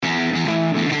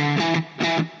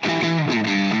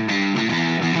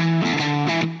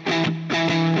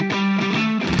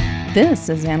This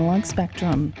is Analog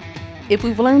Spectrum. If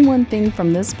we've learned one thing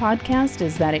from this podcast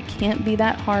is that it can't be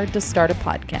that hard to start a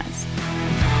podcast.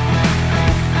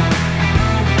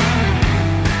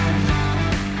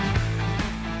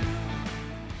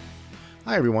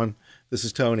 Hi everyone, this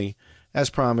is Tony. As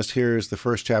promised, here is the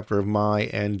first chapter of my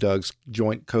and Doug's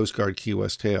joint Coast Guard Key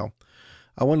West tale.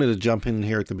 I wanted to jump in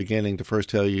here at the beginning to first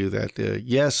tell you that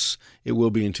yes, it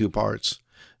will be in two parts.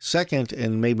 Second,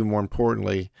 and maybe more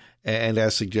importantly, and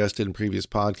as suggested in previous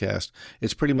podcasts,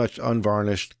 it's pretty much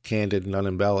unvarnished, candid, and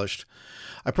unembellished.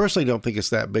 I personally don't think it's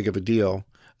that big of a deal.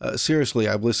 Seriously,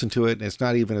 I've listened to it, and it's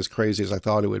not even as crazy as I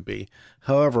thought it would be.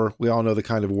 However, we all know the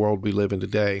kind of world we live in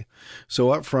today.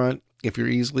 So up front, if you're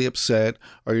easily upset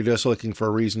or you're just looking for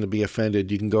a reason to be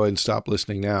offended, you can go ahead and stop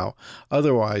listening now.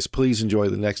 Otherwise, please enjoy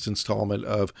the next installment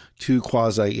of Two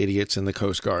Quasi-Idiots in the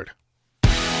Coast Guard.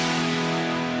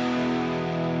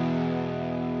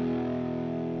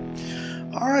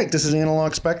 All right, this is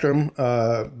Analog Spectrum.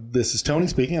 This is Tony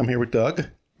speaking. I'm here with Doug.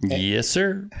 Yes,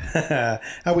 sir. How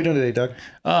are we doing today, Doug?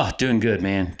 Oh, doing good,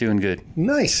 man. Doing good.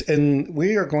 Nice. And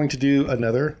we are going to do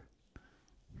another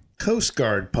Coast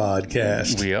Guard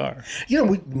podcast. We are. You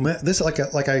know, this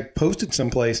is like I posted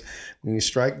someplace. When you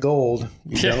strike gold,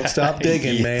 you don't stop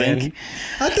digging, man. Think?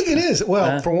 I think it is.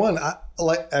 Well, for one,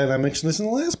 and I mentioned this in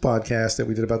the last podcast that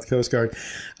we did about the Coast Guard.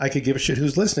 I could give a shit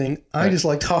who's listening. I just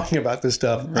like talking about this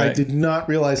stuff. Right. I did not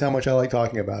realize how much I like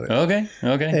talking about it. Okay.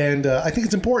 And I think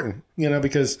it's important,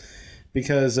 because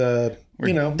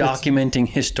We're documenting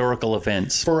historical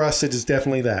events. For us, it is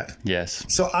definitely that. Yes.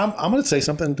 So I'm going to say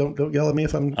something. Don't yell at me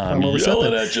if I'm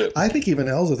overstepping. At you. I think even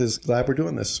Elsworth is glad we're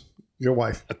doing this. Your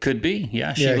wife. Could be.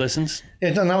 Yeah, she listens.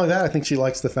 And not only that, I think she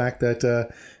likes the fact that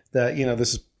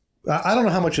this is. I don't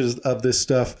know how much of this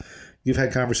stuff you've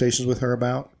had conversations with her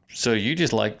about. So you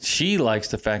just she likes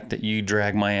the fact that you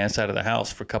drag my ass out of the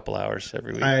house for a couple hours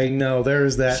every week. I know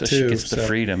there's that so too. She gets the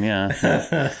freedom,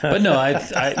 yeah. But no,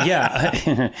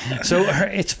 yeah. So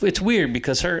it's weird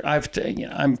because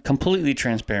I'm completely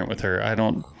transparent with her. I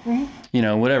don't,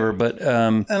 whatever. But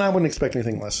and I wouldn't expect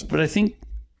anything less. But I think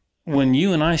when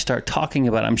you and I start talking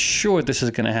about, I'm sure this is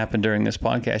going to happen during this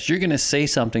podcast. You're going to say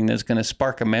something that's going to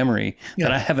spark a memory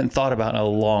that I haven't thought about in a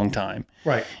long time.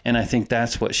 Right. And I think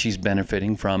that's what she's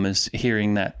benefiting from is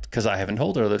hearing that because I haven't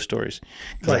told her those stories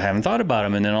because I haven't thought about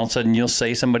them. And then all of a sudden you'll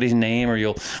say somebody's name or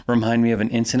you'll remind me of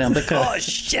an incident. I'm like, oh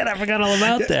shit, I forgot all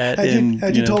about that.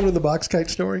 Had you told her the box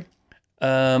kite story?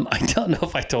 I don't know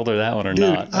if I told her that one or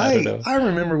not. I don't know. I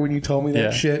remember when you told me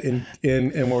that shit and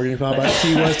we're going to talk about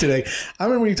Key West today. I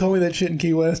remember when you told me that shit in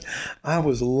Key West. I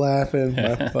was laughing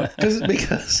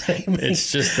because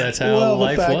it's just that's how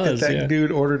life was. That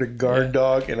dude ordered a guard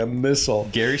dog and a missile.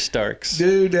 Gary Starks.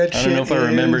 Dude, that shit. I don't know if I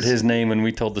remembered his name when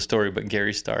we told the story, but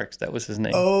Gary Starks, that was his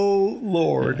name. Oh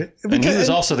Lord! Yeah. And he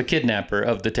was also the kidnapper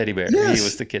of the teddy bear. Yes. He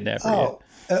was the kidnapper. Oh.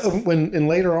 And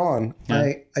later on,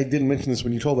 I didn't mention this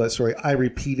when you told that story. I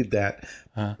repeated that.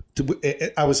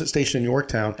 I was at station in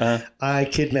Yorktown. I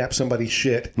kidnapped somebody's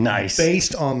shit. Nice.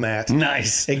 Based on that.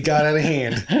 Nice. It got out of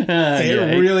hand.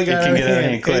 It really got out of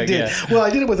hand. Quick, it did. Yeah. Well, I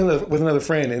did it with another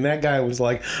friend, and that guy was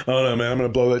like, "Oh no, man, I'm going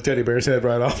to blow that teddy bear's head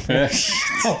right off." I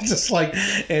was just like,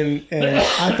 and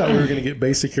I thought we were going to get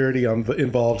base security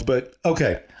involved, but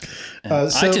okay.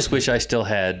 I just wish I still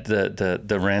had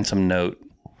the ransom note.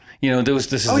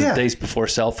 This is the days before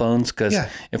cell phones because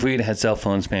if we had cell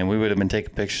phones, man, we would have been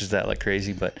taking pictures of that like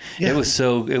crazy. But it was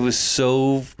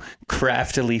so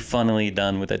craftily, funnily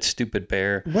done with that stupid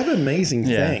bear. What an amazing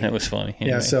thing! Yeah, it was funny.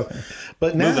 Anyway. Yeah. So,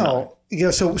 but now,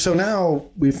 so now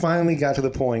we finally got to the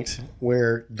point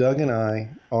where Doug and I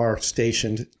are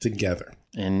stationed together.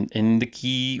 In the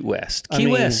Key West. Key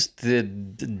West, the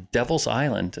Devil's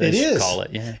Island, as you call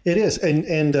it. Yeah. It is.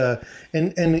 And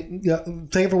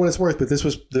take it for what it's worth, but this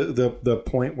was the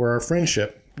point where our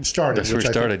friendship started. That's where it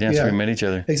started, so we met each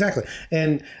other. Exactly.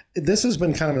 And this has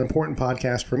been kind of an important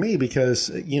podcast for me because,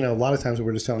 a lot of times when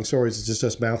we're just telling stories, it's just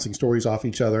us bouncing stories off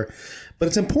each other. But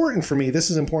it's important for me.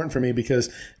 This is important for me because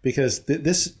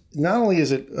this not only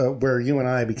is it where you and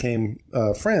I became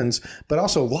friends, but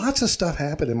also lots of stuff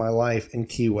happened in my life in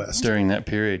Key West during that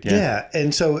period. Yeah.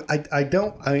 And so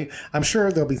I'm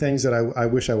sure there'll be things that I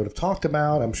wish I would have talked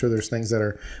about. I'm sure there's things that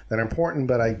are important,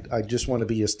 but I just want to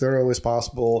be as thorough as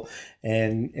possible.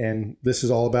 And this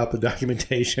is all about the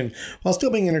documentation while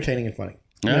still being entertaining and funny.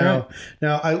 Now,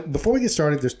 before we get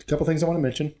started, there's a couple things I want to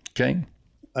mention. Okay.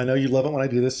 I know you love it when I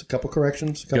do this. A couple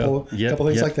corrections, a couple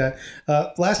things like that.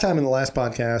 Last time in the last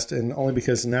podcast, and only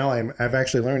because now I've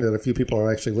actually learned that a few people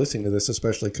are actually listening to this,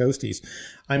 especially Coasties.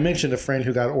 I mentioned a friend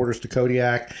who got orders to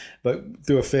Kodiak, but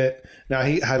threw a fit. Now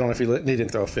I don't know if he didn't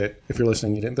throw a fit. If you're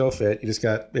listening, you didn't throw a fit. You just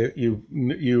got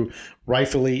you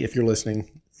rightfully, if you're listening,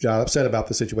 got upset about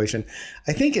the situation.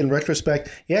 I think in retrospect,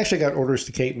 he actually got orders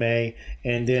to Cape May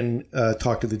and then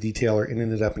talked to the detailer and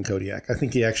ended up in Kodiak. I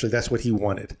think that's what he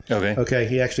wanted. Okay.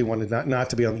 He actually wanted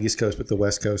not to be on the East Coast, but the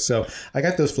West Coast. So I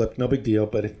got those flipped. No big deal.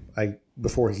 But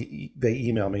before they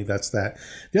email me, that's that.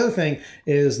 The other thing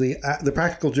is the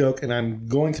practical joke, and I'm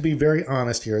going to be very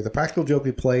honest here. The practical joke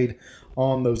we played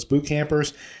on those boot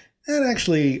campers, that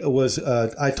actually was,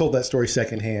 I told that story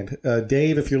secondhand.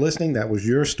 Dave, if you're listening, that was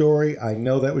your story. I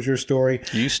know that was your story.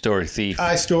 You story thief.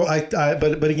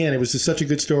 But again, it was just such a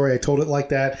good story. I told it like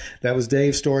that. That was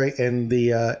Dave's story,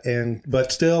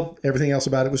 but still, everything else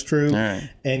about it was true. All right.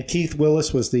 And Keith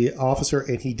Willis was the officer,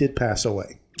 and he did pass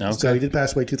away. Okay. So he did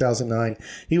pass away in 2009.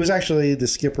 He was actually the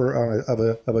skipper of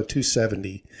a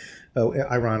 270.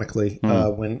 Ironically,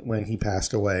 when he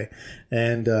passed away,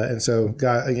 and so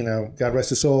God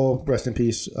rest his soul, rest in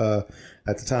peace.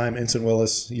 At the time, Ensign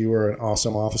Willis, you were an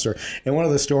awesome officer. And one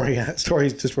of the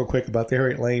stories, just real quick about the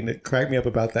Harriet Lane that cracked me up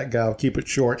about that guy. I'll keep it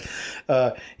short.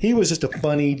 He was just a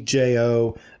funny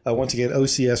J.O. Once again,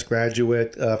 OCS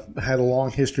graduate, had a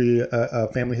long history,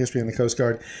 family history in the Coast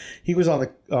Guard. He was on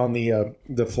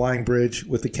the flying bridge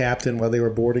with the captain while they were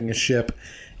boarding a ship,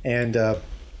 and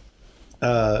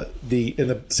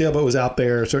the sailboat was out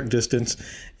there a certain distance,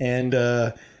 and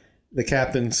the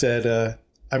captain said,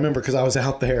 I remember because I was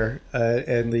out there,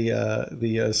 and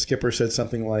the skipper said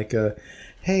something like,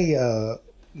 "Hey,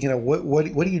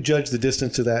 what do you judge the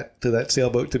distance to that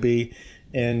sailboat to be?"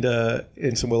 And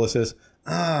Ensign Willis says,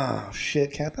 "Oh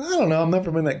shit, Captain, I don't know. I've never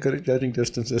been that good at judging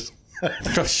distances." And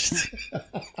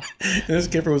the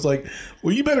skipper was like,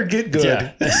 "Well, you better get good."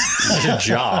 Yeah. Good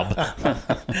job.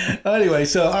 Anyway,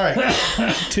 so all right,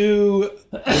 to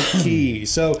the Keys.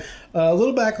 So a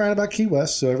little background about Key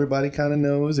West, so everybody kind of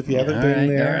knows if you haven't been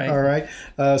there. All right.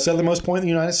 Southernmost point in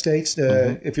the United States.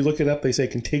 If you look it up, they say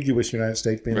contiguous United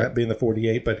States, being the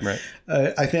 48. But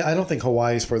I don't think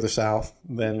Hawaii is further south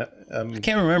than. I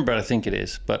can't remember, but I think it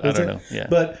is. But I don't know. Yeah.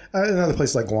 But in other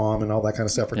places like Guam and all that kind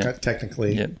of stuff are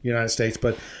technically United States.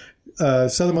 But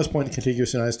southernmost point in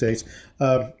contiguous United States.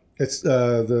 It's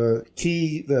the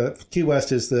Key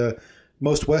West is the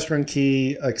most western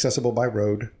key accessible by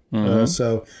road.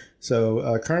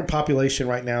 So current population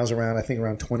right now is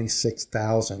around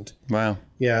 26,000. Wow.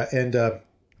 Yeah, and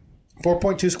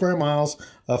 4.2 square miles,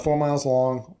 4 miles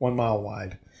long, 1 mile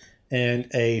wide, and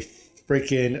a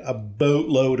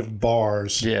boatload of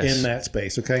bars in that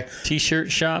space. Okay.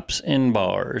 T-shirt shops and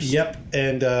bars. Yep,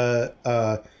 and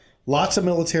lots of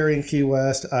military in Key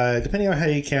West. Depending on how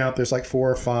you count, there's like 4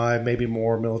 or 5, maybe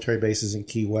more military bases in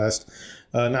Key West.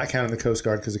 Not counting the Coast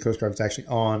Guard, because the Coast Guard is actually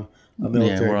on a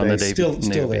military base. Still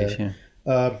there.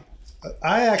 Base,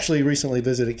 I actually recently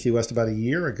visited Key West about a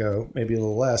year ago, maybe a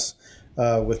little less,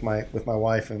 with my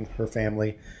wife and her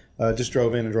family. Just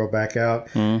drove in and drove back out.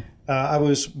 I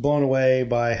was blown away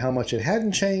by how much it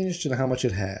hadn't changed and how much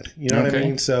it had. You know what I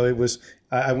mean? So it was.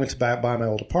 I went to buy my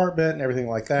old apartment and everything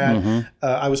like that.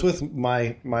 I was with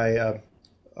my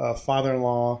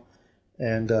father-in-law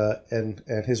and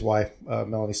his wife,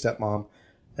 Melanie, stepmom,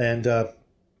 and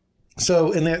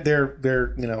so they're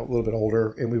a little bit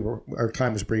older, and our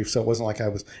time was brief, so it wasn't like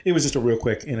it was just a real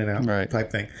quick in and out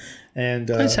type thing.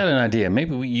 And I just had an idea.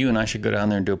 Maybe you and I should go down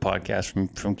there and do a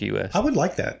podcast from Key West. I would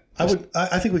like that. I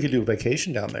think we could do a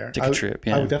vacation down there. Take a trip.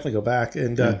 Yeah, I would definitely go back.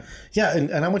 And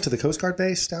and I went to the Coast Guard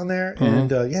base down there,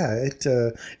 and it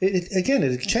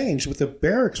had changed. With the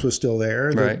barracks was still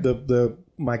there.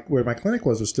 Where my clinic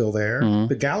was still there.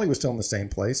 The galley was still in the same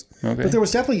place. But there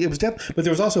was but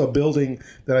there was also a building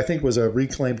that I think was a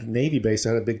reclaimed Navy base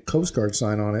that had a big Coast Guard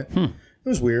sign on it. It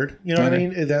was weird. You know what I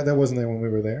mean? That wasn't there when we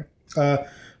were there.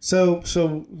 So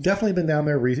definitely been down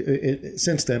there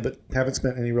since then, but haven't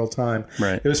spent any real time.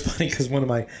 Right. It was funny because one of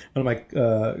the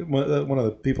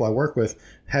people I work with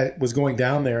was going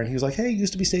down there, and he was like, "Hey, you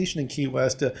used to be stationed in Key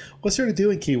West. What's there to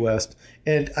do in Key West?"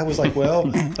 And I was like,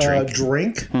 "Well,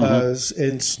 drink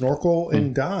and snorkel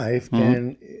and dive,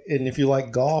 and if you like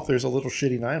golf, there's a little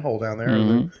shitty 9-hole down there.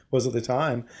 That was at the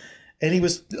time." And he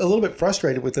was a little bit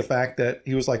frustrated with the fact that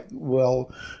he was like,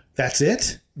 "Well, that's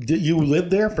it? You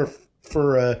lived there for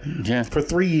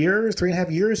 3 years,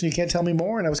 3.5 years, and you can't tell me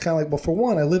more?" And I was kind of like, "Well, for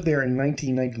one, I lived there in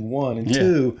 1991, and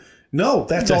two, No,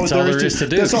 that's all there is to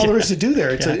do. That's all there is to do there.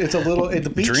 It's a little the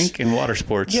beach. Drink and water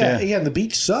sports. Yeah. And the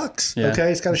beach sucks. Yeah.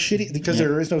 Okay, it's got a shitty because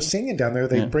there is no sand down there.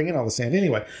 They bring in all the sand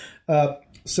anyway.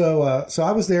 So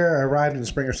I was there. I arrived in the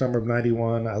spring or summer of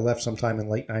 '91. I left sometime in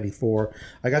late '94.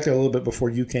 I got there a little bit before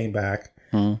you came back,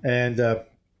 and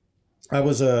I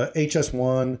was a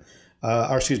HS1.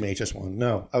 HS1.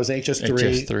 No, I was HS3.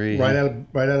 HS3.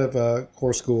 Right out of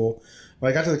corps school.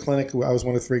 When I got to the clinic, I was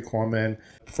one of 3 corpsmen.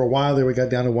 For a while there, we got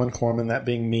down to 1 corpsman, that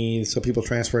being me. So people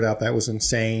transferred out. That was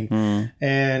insane.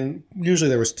 And usually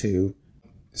there was 2.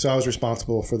 So I was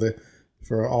responsible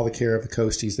for all the care of the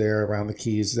coasties there around the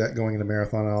Keys, that going into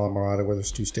Marathon and Islamorada, where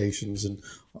there's 2 stations and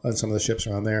some of the ships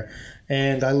around there.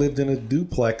 And I lived in a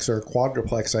duplex or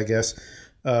quadruplex, I guess,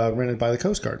 rented by the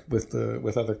Coast Guard with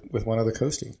one other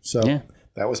coastie. So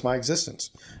that was my existence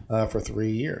for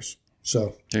 3 years.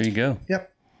 So there you go. Yep.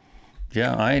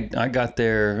 Yeah, I got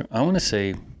there, I want to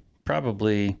say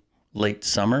probably late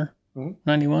summer,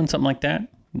 91, something like that.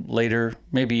 Later,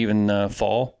 maybe even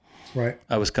fall. Right.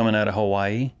 I was coming out of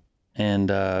Hawaii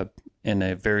and in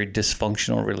a very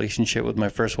dysfunctional relationship with my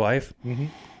first wife.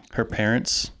 Her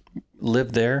parents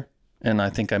lived there. And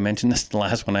I think I mentioned this the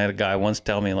last one. I had a guy once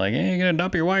tell me, like, hey, you're going to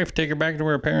adopt your wife, take her back to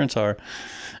where her parents are.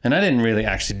 And I didn't really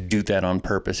actually do that on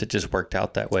purpose. It just worked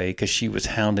out that way because she was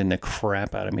hounding the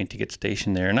crap out of me to get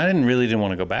stationed there. And I didn't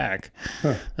want to go back.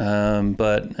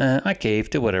 But I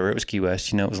caved to whatever. It was Key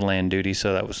West. It was land duty.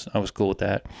 So I was cool with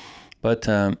that. But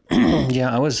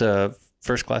I was a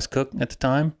first class cook at the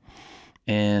time.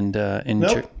 And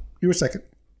nope, you were second.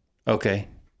 Okay.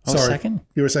 Sorry. Second?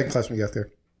 You were second class when you got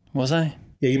there. Was I?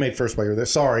 Yeah, you made first while you were there.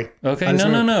 Sorry. Okay,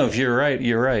 no. If you're right,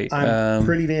 you're right. I'm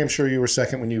pretty damn sure you were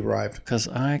second when you arrived. Because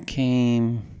I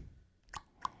came...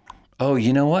 Oh,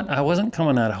 you know what? I wasn't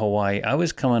coming out of Hawaii. I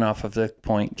was coming off of the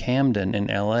Point Camden in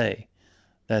L.A.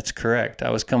 That's correct. I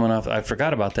was coming off... I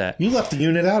forgot about that. You left the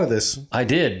unit out of this. I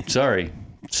did. Sorry.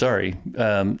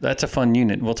 That's a fun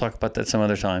unit. We'll talk about that some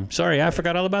other time. Sorry, I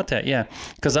forgot all about that. Yeah,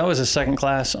 because I was a second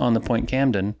class on the Point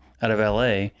Camden out of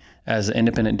L.A. as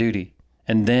independent duty.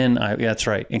 And then that's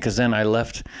right. And because then I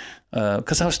left,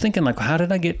 because I was thinking, like, how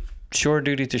did I get shore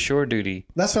duty to shore duty?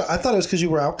 That's what I thought it was, because you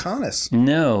were out Conus.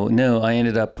 No. I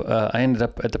ended up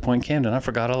at the Point Camden. I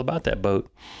forgot all about that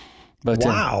boat. But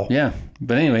wow. Yeah.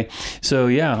 But anyway, so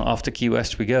off to Key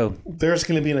West we go. There's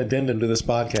going to be an addendum to this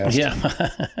podcast. Yeah.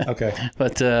 Okay.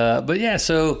 But yeah.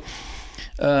 So,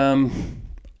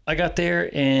 I got there,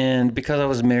 and because I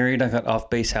was married, I got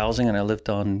off-base housing, and I lived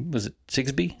on, was it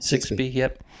Sigsbee? Sigsbee,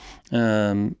 yep.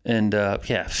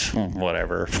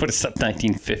 Whatever. What is that,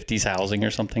 1950s housing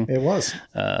or something? It was.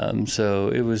 So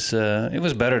it was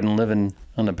better than living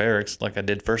on the barracks like I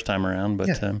did first time around.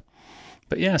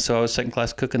 But yeah, so I was second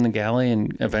class cook in the galley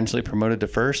and eventually promoted to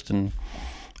first, and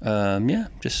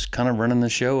just kind of running the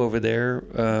show over there.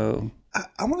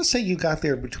 I want to say you got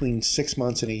there between 6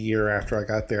 months and a year after I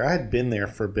got there. I had been there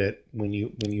for a bit when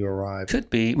you arrived. Could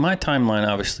be. My timeline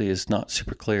obviously is not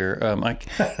super clear.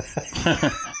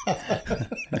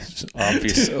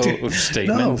 Obvious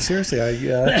statement. No, seriously. How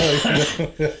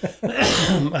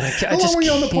long were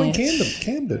you on the Point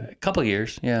Camden? A couple of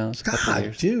years. Yeah, it was a couple of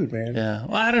years. Dude, man. Yeah.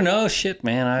 Well, I don't know. Shit,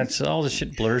 man. All the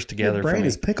shit blurs together. Your brain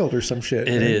is pickled or some shit.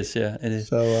 It is. Yeah, it is.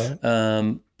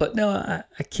 So, but no,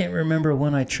 I can't remember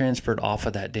when I transferred off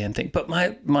of that damn thing. But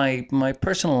my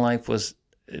personal life was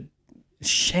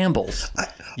shambles.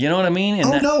 You know what I mean?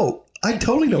 And no. I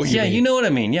totally know what you mean. Yeah, you know what I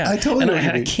mean. Yeah, I totally know what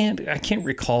you mean. I can't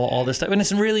recall all this stuff, and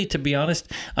it's really, to be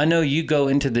honest, I know you go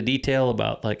into the detail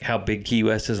about like how big Key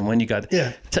West is and when you got.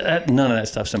 Yeah. None of that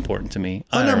stuff's important to me.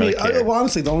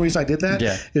 Honestly, the only reason I did that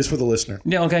is for the listener.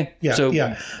 Yeah. Okay. Yeah. So,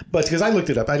 yeah. But because I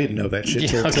looked it up, I didn't know that shit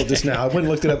till just now. I went and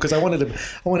looked it up because I wanted to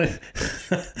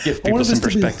give people some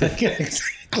perspective.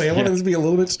 Exactly. I wanted this to be a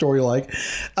little bit story-like,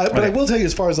 but I will tell you,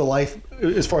 as far as life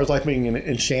being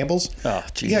in shambles. Oh,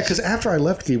 Jesus. Yeah, because after I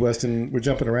left Key West, and we're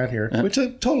jumping around here, which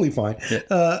is totally fine.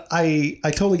 Yeah. I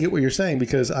totally get what you're saying,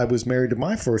 because I was married to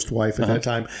my first wife at that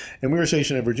time, and we were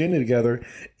stationed in Virginia together,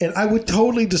 and I would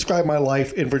totally describe my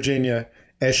life in Virginia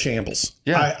as shambles.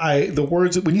 Yeah. The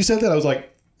words when you said that, I was like,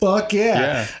 fuck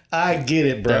yeah. I get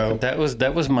it, bro. That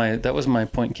was my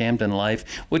Point Camden life,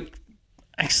 which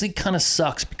actually kind of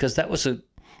sucks because that was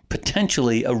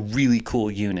potentially a really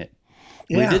cool unit.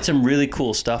 Yeah. We did some really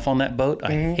cool stuff on that boat.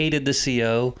 I hated the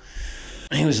CO.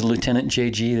 He was a Lieutenant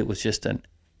JG that was just an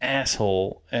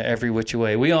asshole every which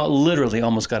way. We all literally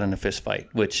almost got in a fist fight,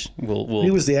 which we'll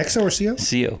He was the XO or CO?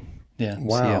 CO. Yeah.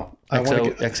 Wow.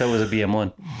 CO. XO was a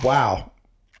BM1. Wow.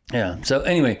 Yeah. So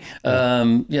anyway,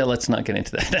 let's not get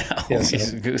into that now. Yeah,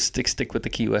 stick with the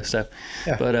Key West stuff.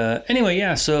 Yeah. But anyway,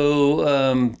 yeah.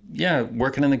 So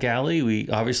working in the galley, we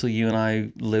obviously you and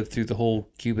I lived through the whole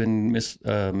Cuban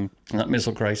not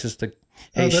missile crisis, the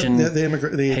Haitian the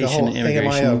whole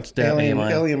immigration,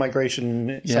 alien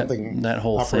migration something that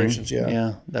whole operations. Thing.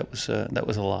 Yeah. That was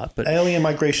a lot. But alien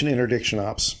migration interdiction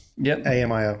ops. Yep.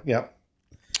 AMIO. Yep.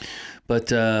 But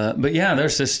yeah,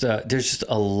 there's just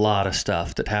a lot of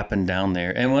stuff that happened down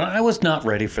there, and when I was not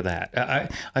ready for that,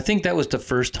 I think that was the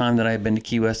first time that I had been to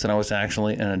Key West and I was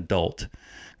actually an adult,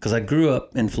 because I grew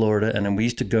up in Florida and then we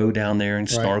used to go down there and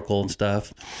snorkel and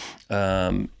stuff,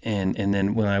 and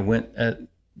then when I went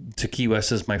to Key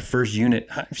West as my first unit,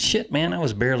 shit, man, I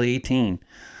was barely 18.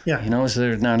 Yeah, I was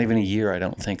there not even a year, I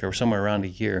don't think, or somewhere around a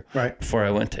year before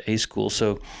I went to A school.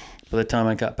 So by the time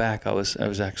I got back, I was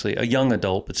actually a young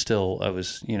adult, but still I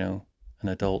was, an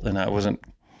adult, and I wasn't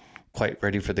quite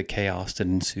ready for the chaos that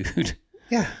ensued.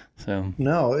 Yeah. So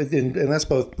no, and that's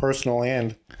both personal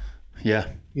and yeah.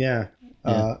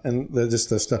 And just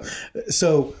the stuff.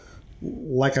 So,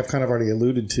 like I've kind of already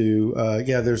alluded to,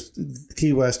 there's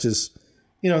Key West is,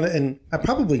 and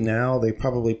probably now they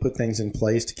probably put things in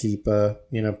place to keep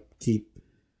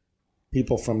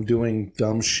people from doing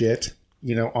dumb shit.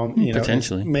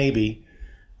 Potentially maybe,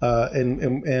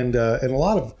 and a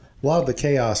lot of the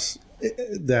chaos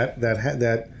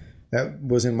that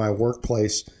was in my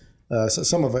workplace. So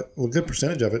some of it, a good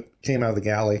percentage of it, came out of the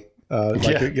galley.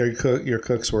 Your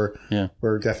cooks were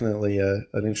definitely an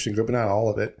interesting group, but not all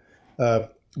of it.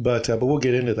 But we'll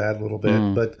get into that a little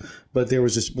bit. But there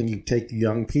was just, when you take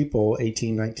young people,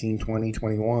 18, 19, 20,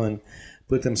 21,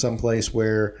 put them someplace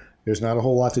where there's not a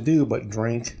whole lot to do but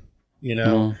drink,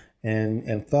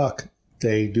 and fuck,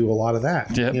 they do a lot of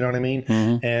that. Yep. You know what I mean?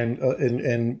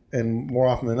 Mm-hmm. And more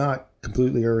often than not,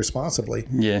 completely irresponsibly.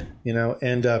 Yeah.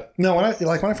 When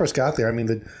I first got there, I mean,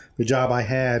 the job I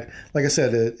had, like I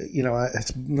said,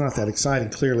 it's not that exciting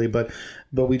clearly, but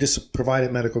we just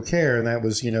provided medical care, and that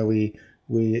was, there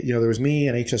was me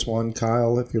and HS1,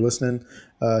 Kyle, if you're listening.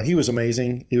 He was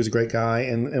amazing. He was a great guy.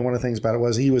 And one of the things about it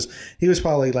was he was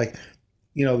probably like,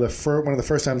 one of the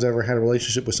first times I ever had a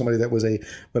relationship with somebody that was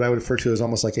what I would refer to as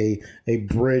almost like a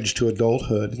bridge to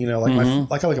adulthood.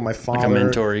 Like I look at my father, like a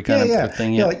mentor kind of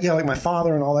thing. Yeah, like my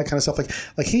father and all that kind of stuff.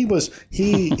 Like he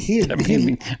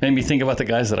made me think about the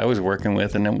guys that I was working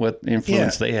with and then what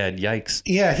influence they had. Yikes.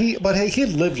 Yeah, he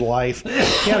had lived life.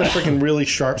 He had a freaking really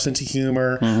sharp sense of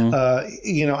humor.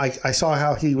 I saw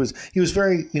how he was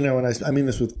very, and I mean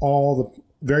this with all the,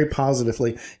 very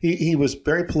positively. He was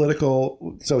very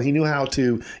political, so he knew how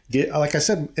to get, like I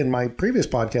said in my previous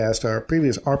podcast, our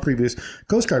previous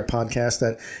Coast Guard podcast,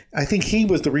 that I think he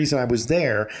was the reason I was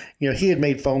there. He had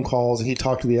made phone calls and he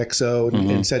talked to the XO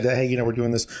and said that, hey, we're doing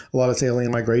this, a lot of this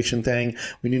alien migration thing.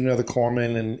 We need another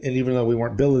corpsman, and even though we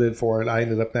weren't billeted for it, I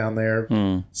ended up down there.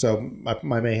 So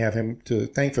I may have him to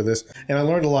thank for this. And I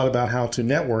learned a lot about how to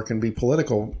network and be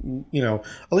political, at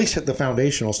least the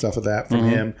foundational stuff of that from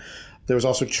him. There was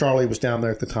also Charlie was down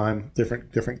there at the time,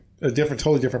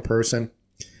 totally different person.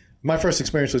 My first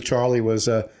experience with Charlie was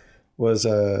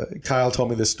Kyle told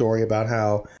me this story about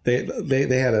how they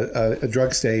had a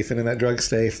drug safe, and in that drug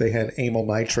safe they had amyl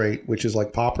nitrate, which is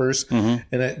like poppers, and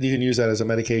that, you can use that as a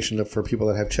medication for people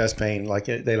that have chest pain. Like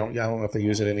I don't know if they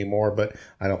use it anymore, but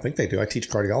I don't think they do. I teach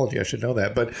cardiology, I should know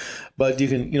that. But you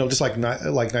can, just like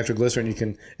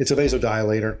nitroglycerin, it's a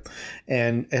vasodilator,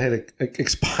 and it had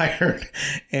expired,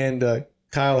 and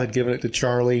Kyle had given it to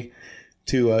Charlie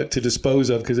to dispose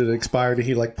of because it had expired, and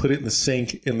he put it in the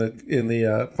sink in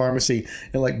the pharmacy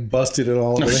and busted it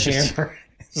all with a hammer.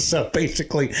 So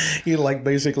basically, he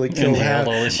killed half.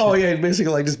 Oh yeah,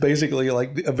 basically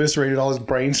eviscerated all his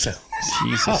brain cells.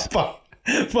 Jesus. by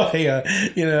and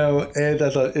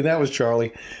that was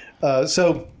Charlie.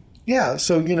 So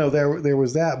there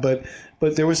was that,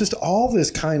 but there was just all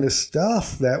this kind of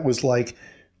stuff that was like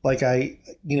I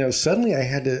suddenly I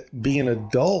had to be an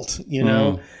adult,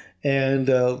 And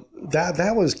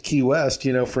that was Key West,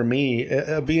 for me,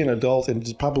 being an adult, and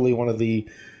it's probably one of the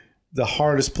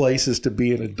hardest places to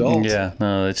be an adult. Yeah,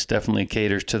 no, it's definitely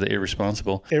caters to the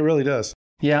irresponsible. It really does.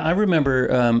 Yeah, I remember.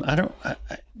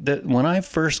 When I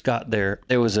first got there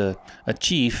was a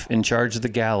chief in charge of the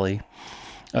galley,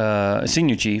 a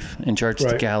senior chief in charge of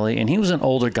the galley, and he was an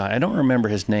older guy. I don't remember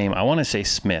his name. I want to say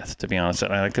Smith, to be honest.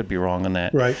 I could be wrong on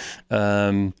that. Right.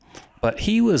 But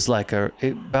he was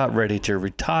about ready to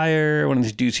retire. One of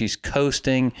these dudes, he's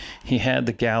coasting. He had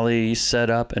the galley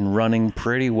set up and running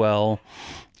pretty well.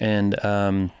 And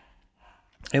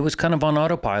it was kind of on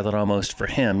autopilot almost for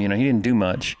him. He didn't do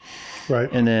much. Right.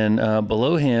 And then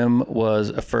below him was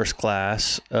a first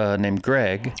class named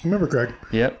Greg. I remember Greg.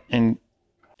 Yep.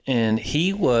 And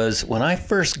he was, when I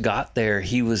first got there,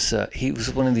 he was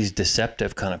one of these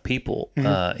deceptive kind of people.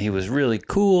 Mm-hmm. He was really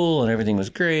cool and everything was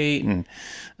great. And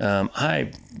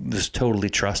I was totally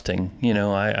trusting,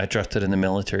 I trusted in the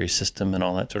military system and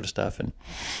all that sort of stuff. And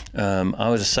I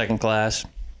was a second class,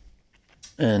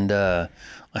 and I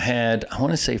had, I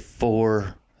want to say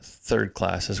 4 third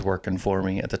classes working for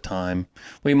me at the time.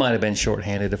 We might have been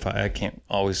shorthanded if I can't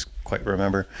always quite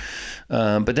remember.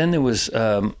 But then there was,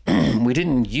 we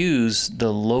didn't use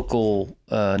the local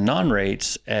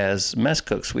non-rates as mess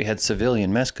cooks. We had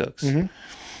civilian mess cooks,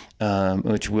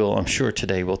 which I'm sure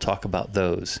today we'll talk about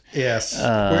those. Yes.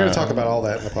 We're going to talk about all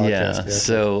that in the podcast. Yeah.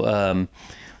 So,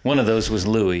 one of those was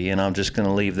Louis, and I'm just going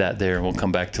to leave that there, and we'll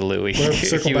come back to Louis. We'll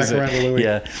circle back around to Louis.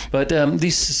 Yeah, but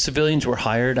these civilians were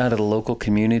hired out of the local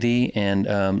community, and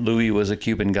Louis was a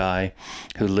Cuban guy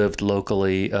who lived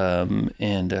locally,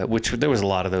 and which there was a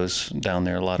lot of those down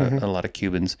there, a lot of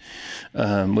Cubans,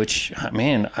 which,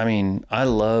 man, I mean, I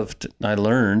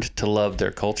learned to love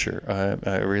their culture.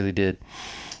 I really did.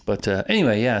 But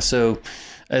anyway, yeah, so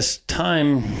as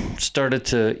time started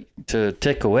to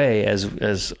tick away,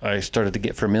 as I started to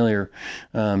get familiar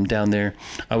down there,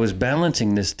 I was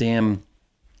balancing this damn.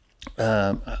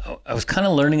 I was kind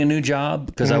of learning a new job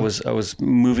because I was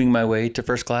moving my way to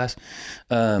first class,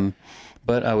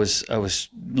 but I was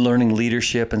learning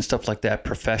leadership and stuff like that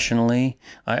professionally.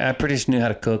 I pretty much knew how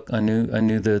to cook. I knew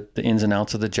the ins and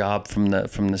outs of the job from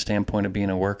the standpoint of being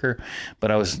a worker, but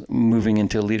I was moving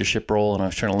into a leadership role, and I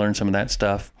was trying to learn some of that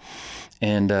stuff.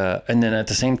 And then at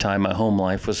the same time, my home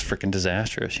life was freaking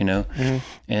disastrous,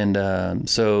 And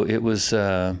so it was,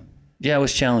 it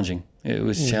was challenging. It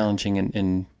was challenging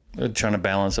and trying to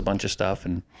balance a bunch of stuff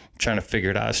and trying to figure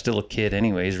it out. I was still a kid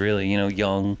anyways, really,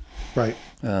 young. Right.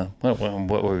 What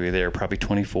were we there? Probably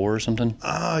 24 or something?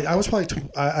 I was probably,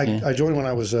 I joined when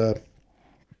I was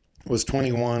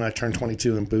 21. I turned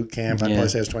 22 in boot camp. I'd probably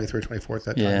say I was 23, 24 at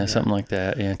that time. Yeah, something like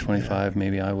that. Yeah, 25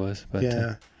 maybe I was. But,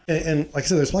 yeah. And like I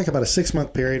said, there's like about a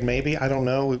 6-month period, maybe. I don't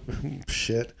know.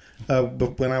 Shit.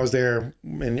 But when I was there,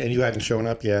 and you hadn't shown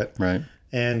up yet. Right.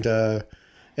 And it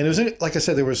was, like I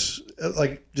said, there was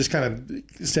like just kind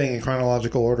of staying in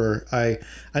chronological order. I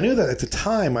knew that at the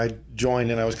time I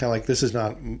joined, and I was kind of like, this is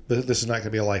not going to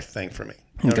be a life thing for me.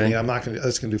 You know what I mean? I'm not going to.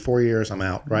 It's going to do 4 years. I'm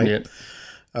out. Right. Yep.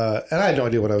 And I had no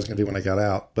idea what I was going to do when I got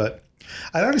out, but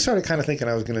I already started kind of thinking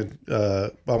I was going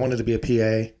to, I wanted to be a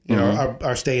PA,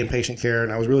 our stay in patient care,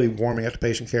 and I was really warming up to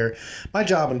patient care. My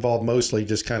job involved mostly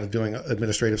just kind of doing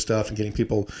administrative stuff and getting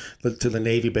people to the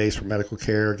Navy base for medical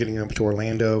care, getting them to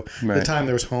Orlando. Right. At the time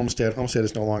there was Homestead. Homestead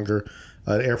is no longer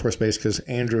Air Force Base because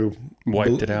Andrew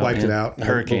wiped it out.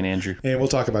 Hurricane Andrew. And we'll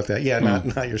talk about that. Yeah,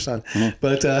 not your son. Mm.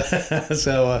 But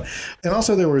and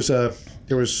also there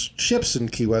was ships in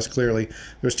Key West. Clearly, there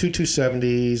was 2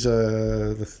 270s,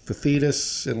 the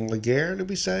Thetis and Laguerre. Did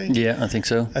we say? Yeah, I think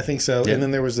so. Yep. And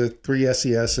then there was the 3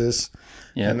 SESs.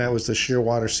 Yeah, and that was the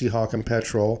Shearwater, Seahawk, and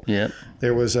Petrel. Yeah.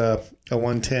 There was a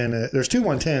 110. There's 2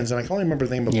 110s, and I can only remember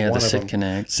the name of one of them.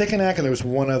 Sikkanack, and there was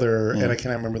one other, and I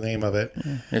cannot remember the name of it.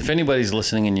 Yeah. If anybody's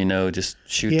listening and just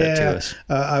shoot that to us.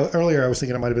 Earlier I was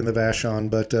thinking it might have been the Vashon,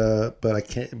 but I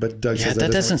can't. But Doug says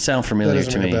that doesn't sound familiar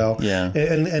to me. Yeah.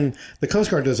 And the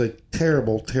Coast Guard does a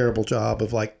terrible job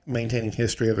of like maintaining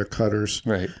history of their cutters.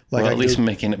 Right. Like at least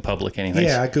making it public anyways.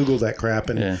 Yeah, I googled that crap,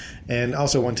 and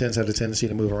also 110s have a tendency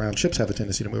to move around. Ships have a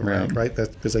tendency to move around, right? That's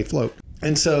because they float.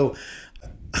 And so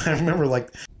I remember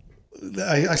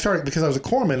I started because I was a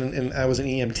corpsman and I was an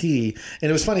EMT, and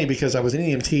it was funny because I was an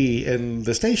EMT and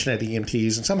the station had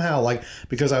EMTs, and somehow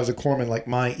because I was a corpsman,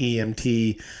 my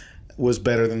EMT was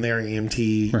better than their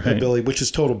EMT ability, which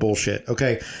is total bullshit.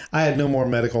 Okay, I had no more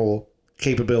medical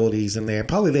capabilities in there.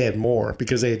 Probably they had more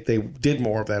because they did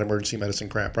more of that emergency medicine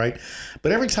crap, right?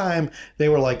 But every time they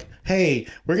were like, hey,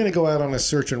 we're going to go out on a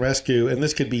search and rescue and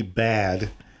this could be bad,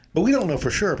 but we don't know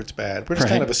for sure if it's bad. We're just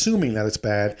kind of assuming that it's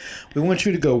bad. We want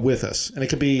you to go with us. And it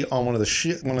could be on one of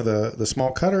the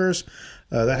small cutters.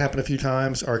 That happened a few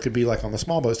times, or it could be like on the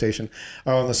small boat station,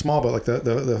 or on the small boat, like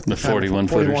the 41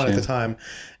 at the time.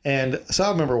 And so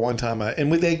I remember one time,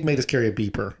 they made us carry a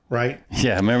beeper, right?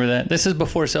 Yeah, remember that? This is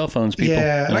before cell phones, people.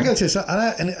 Yeah, and I got to tell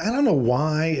you, and I don't know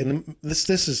why, and this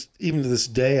is, even to this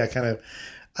day,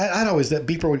 I'd always, that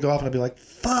beeper would go off and I'd be like,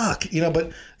 fuck,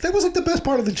 but that was like the best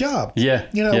part of the job. Yeah.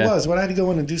 It was. When I had to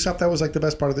go in and do something, that was like the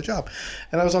best part of the job.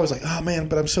 And I was always like, oh man,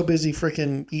 but I'm so busy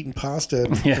freaking eating pasta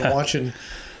and watching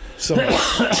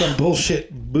some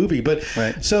bullshit movie. But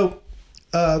so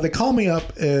they call me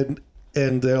up and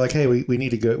and they're like, hey, we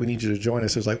need to go. We need you to join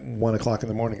us. It was like 1 o'clock in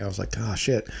the morning. I was like, oh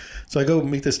shit. So I go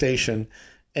meet the station,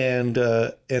 and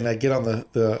I get on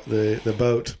the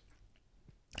boat,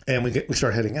 and we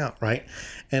start heading out, right?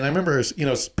 And I remember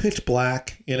it's pitch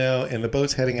black, and the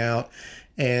boat's heading out,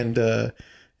 and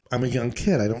I'm a young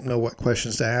kid. I don't know what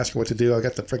questions to ask or what to do. I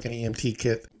got the freaking EMT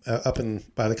kit up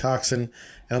by the coxswain, and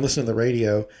I'm listening to the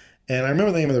radio. And I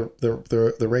remember the name of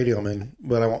the radio man,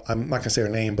 but I'm not going to say her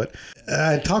name. But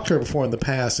I had talked to her before in the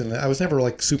past, and I was never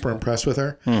like super impressed with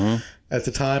her at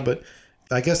the time. But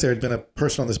I guess there had been a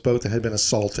person on this boat that had been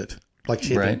assaulted, like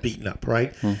she had been beaten up,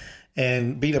 right?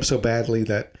 And beaten up so badly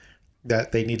that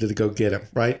they needed to go get him,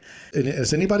 right? And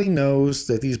as anybody knows,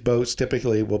 that these boats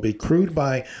typically will be crewed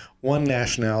by one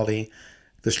nationality.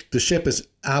 The ship is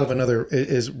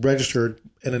is registered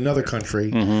in another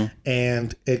country,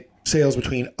 and it sails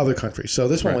between other countries. So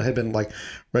this one had been like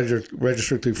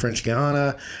registered through French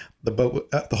Guiana. The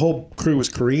boat, the whole crew was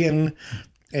Korean,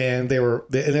 and they were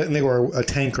a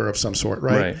tanker of some sort,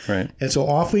 right? Right. And so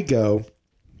off we go,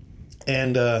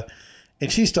 and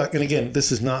she's stuck. And again,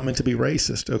 this is not meant to be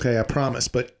racist, okay? I promise.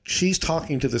 But she's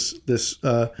talking to this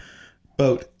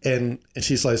boat, and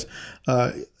she says,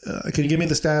 "Can you give me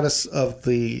the status of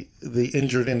the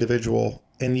injured individual?"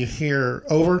 And you hear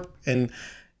over and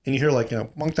you hear like in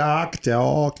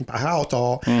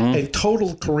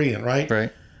total Korean, right?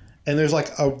 Right. And there's like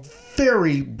a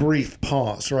very brief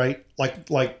pause, right?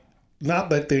 Like not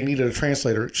that they needed a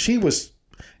translator. She goes,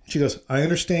 I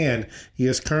understand. He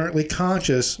is currently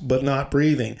conscious but not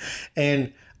breathing.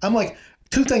 And I'm like,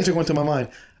 two things are going through my mind.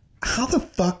 How the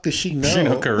fuck does she know? She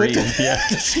know Korean. Yeah.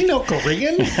 Does she know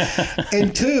Korean?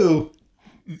 And two,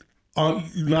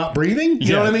 not breathing?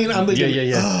 You know what I mean? I'm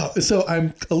thinking, oh, so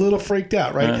I'm a little freaked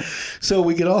out, right? So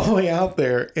we get all the way out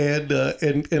there, and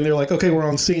they're like, okay, we're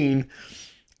on scene.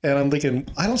 And I'm thinking,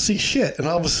 I don't see shit. And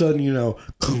all of a sudden, all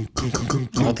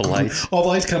the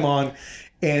lights come on,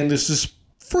 and there's this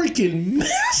freaking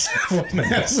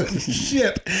massive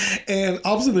ship. And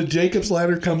all of a sudden the Jacob's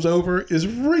ladder comes over, is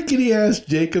rickety ass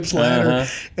Jacob's ladder.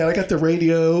 And I got the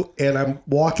radio, and I'm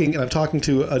walking, and I'm talking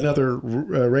to another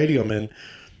radio man.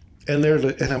 And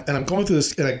I'm going through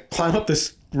this, and I climb up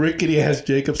this rickety ass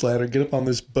Jacob's ladder, get up on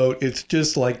this boat. It's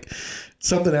just like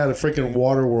something out of freaking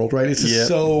Waterworld, right? It's just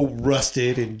so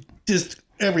rusted, and just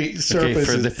every surface.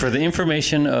 Okay, for the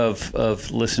information of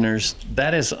listeners,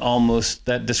 that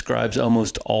describes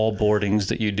almost all boardings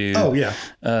that you do. Oh yeah.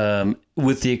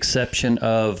 With the exception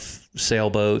of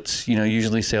sailboats,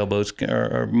 usually sailboats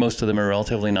are most of them are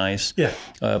relatively nice. Yeah.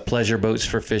 Pleasure boats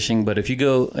for fishing, but if you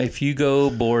go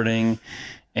boarding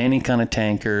any kind of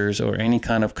tankers or any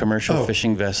kind of commercial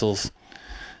fishing vessels,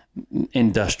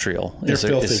 industrial. They're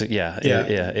filthy.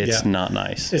 It's not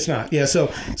nice. It's not. Yeah.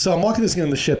 So I'm walking this guy on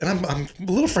the ship, and I'm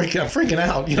a little freaking. I'm freaking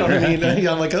out. You know what I mean?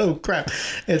 I'm like, oh crap.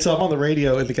 And so I'm on the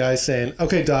radio, and the guy's saying,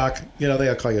 "Okay, Doc.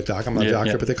 They call you Doc. I'm not a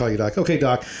doctor, but they call you Doc. Okay,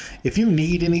 Doc. If you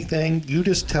need anything, you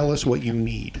just tell us what you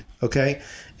need. Okay,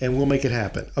 and we'll make it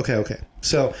happen. Okay.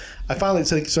 So I finally,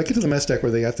 so I get to the mess deck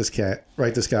where they got this guy,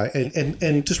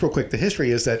 and just real quick, the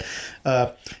history is that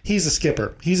he's a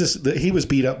skipper. He was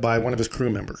beat up by one of his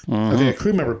crew members. Okay, a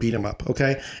crew member beat him up.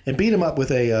 Okay, and beat him up with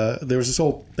there was this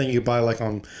old thing you buy like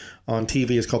on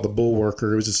TV. It's called the bull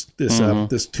worker. It was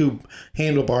this two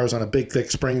handlebars on a big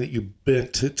thick spring that you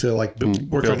bent to like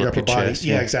work on your upper body. Chest,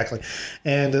 yeah, exactly.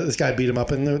 And this guy beat him up,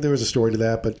 and there was a story to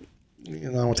that, but I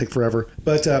don't want to take forever.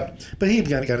 But he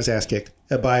got his ass kicked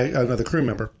by another crew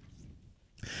member.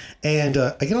 And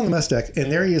I get on the mess deck,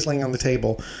 and there he is laying on the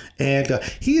table, and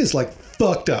he is like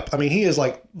fucked up. I mean, he is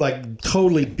like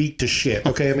totally beat to shit.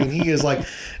 Okay, I mean, he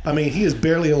is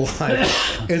barely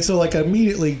alive. And so like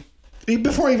immediately,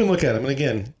 before I even look at him, and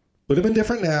again, would have been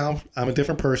different now. I'm a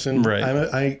different person. Right.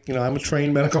 I'm a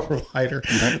trained medical provider,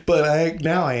 right. But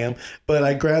I am. But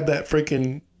I grabbed that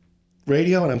freaking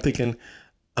radio, and I'm thinking,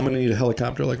 I'm going to need a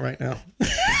helicopter like right now.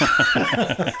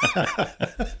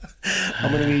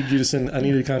 I'm going to need you to send. I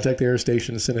need to contact the air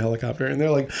station to send a helicopter. And they're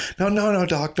like, no,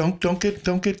 Doc, don't get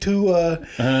too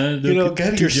ahead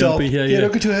of yourself.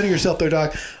 Don't get too ahead of yourself, there,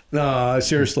 Doc. No,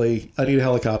 seriously, I need a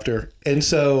helicopter. And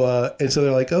so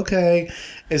they're like, okay.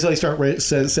 And so they start and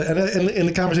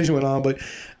the conversation went on, but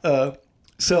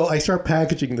so I start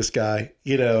packaging this guy,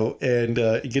 and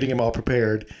getting him all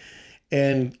prepared.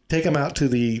 And take him out to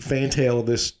the fantail of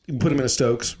this. Put him in a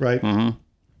Stokes, right? Mm-hmm.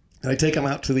 And I take him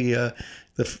out to the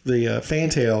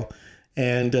fantail,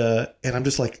 and I'm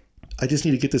just like, I just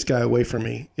need to get this guy away from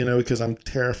me, because I'm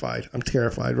terrified. right?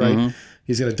 Mm-hmm.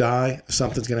 He's gonna die.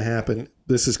 Something's gonna happen.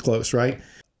 This is close, right?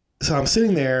 So I'm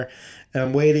sitting there, and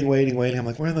I'm waiting. I'm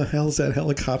like, where the hell is that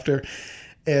helicopter?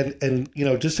 and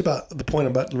just about the point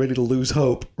I'm about ready to lose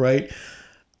hope, right?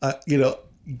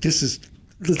 This is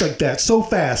like that so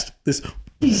fast. This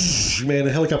man,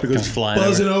 the helicopter goes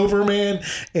buzzing over, man,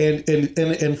 and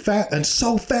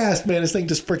so fast, man. This thing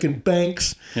just freaking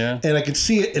banks, and I can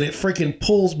see it, and it freaking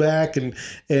pulls back and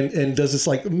does this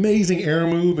like amazing air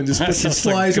move and just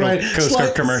slides right, Coast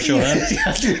Guard commercial,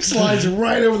 slides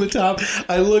right over the top.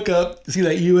 I look up, see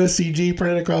that USCG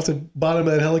printed across the bottom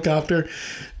of that helicopter.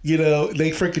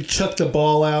 They freaking chuck the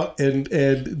ball out,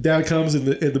 and down comes in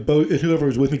the boat, and whoever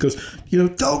was with me goes,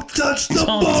 don't touch the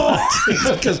ball,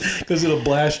 because it'll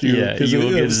blast you. Yeah, you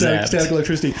will get static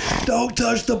electricity. Don't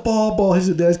touch the ball. Ball hits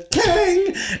the desk.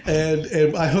 Kang!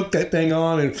 And I hook that thing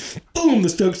on, and boom, the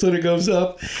stoke slitter goes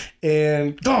up,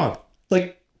 and gone.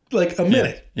 Like a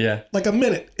minute. Yeah. Like a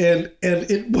minute. And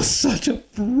it was such a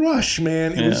rush,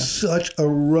 man. It was such a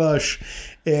rush,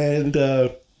 and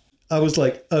I was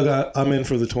like, oh God, I'm in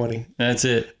for the 20. That's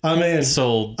it. I'm in.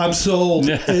 Sold. I'm sold.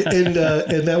 and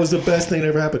that was the best thing that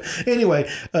ever happened. Anyway,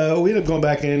 we ended up going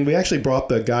back in. We actually brought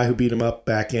the guy who beat him up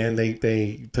back in.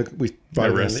 We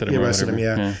arrested him.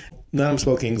 Yeah. None of them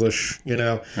spoke English,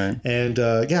 Right. And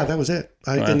that was it.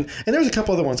 And there was a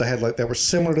couple other ones I had that were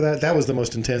similar to that. That was the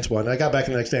most intense one. I got back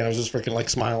the next day and I was just freaking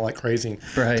smiling like crazy.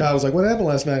 Right. I was like, "What happened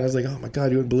last night?" I was like, "Oh my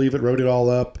God, you wouldn't believe it." Wrote it all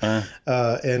up. That's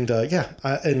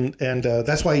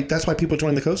why people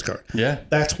join the Coast Guard. Yeah.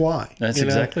 That's why. That's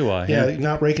exactly why. Yeah.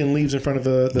 Not raking leaves in front of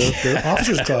the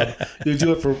officers club. You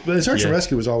do it for the search and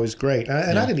rescue was always great.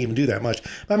 I didn't even do that much.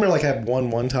 I remember I had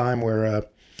one time where.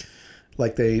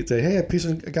 They say, hey, a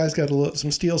guy's got some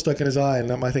steel stuck in his eye,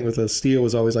 and my thing with the steel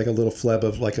was always like a little fleb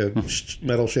of like a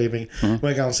metal shaving. When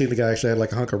I got and seen the guy actually had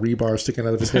like a hunk of rebar sticking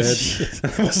out of his head.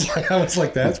 I was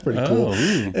like, that's pretty cool.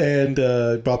 And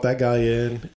brought that guy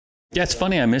in. Yeah, it's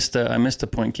funny. I missed the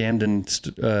Point Camden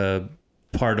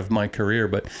part of my career,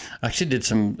 but I actually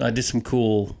I did some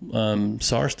cool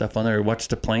SAR stuff on there. I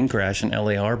watched a plane crash in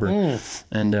LA Harbor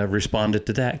and responded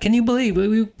to that. Can you believe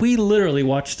we literally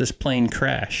watched this plane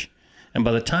crash? And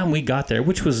by the time we got there,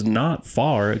 which was not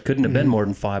far, it couldn't have been more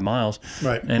than 5 miles.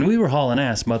 Right. And we were hauling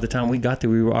ass. By the time we got there,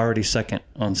 we were already second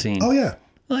on scene. Oh, yeah.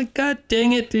 Like, God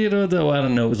dang it. Though, I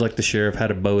don't know. It was like the sheriff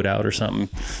had a boat out or something.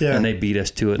 Yeah. And they beat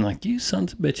us to it. And like, you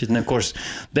sons of bitches. And of course,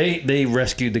 they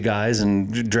rescued the guys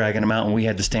and dragging them out. And we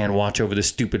had to stand watch over this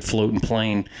stupid floating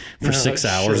plane for 6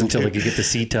 hours until they could get the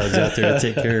sea tugs out there to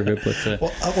take care of it. But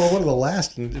one of the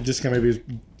last, and just kind of maybe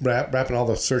wrapping all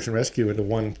the search and rescue into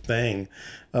one thing.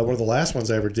 One of the last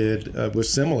ones I ever did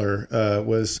was similar.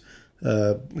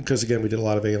 Because again, we did a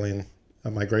lot of alien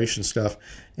migration stuff,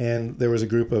 and there was a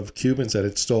group of Cubans that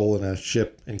had stolen a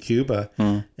ship in Cuba,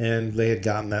 and they had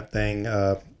gotten that thing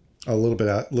a little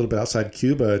bit outside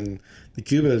Cuba, and the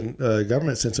Cuban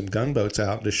government sent some gunboats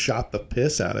out and just shot the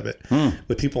piss out of it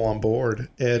with people on board,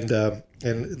 and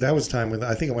that was the time when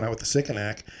I think I went out with the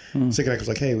Sikanak. Sikanak was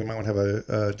like, hey, we might want to have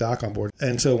a dock on board,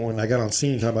 and so when I got on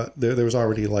scene, talking about there was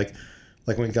already like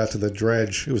when we got to the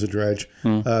dredge, it was a dredge.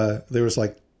 There was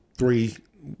like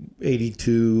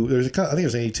 382. I think it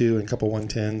was 82 and a couple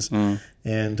 110s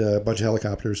and a bunch of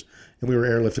helicopters. And we were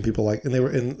airlifting people and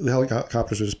the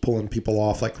helicopters were just pulling people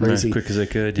off like crazy, as quick as they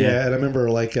could. Yeah. And I remember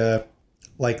like there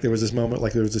was this moment,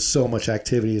 like there was just so much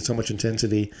activity and so much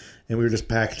intensity, and we were just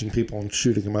packaging people and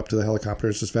shooting them up to the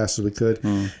helicopters as fast as we could.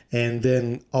 And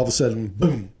then all of a sudden,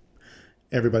 boom.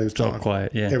 Everybody was gone. All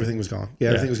quiet, yeah. Everything was gone. Yeah,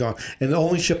 everything was gone. And the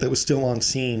only ship that was still on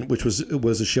scene, which was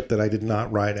a ship that I did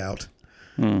not ride out.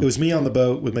 It was me on the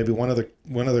boat with maybe one other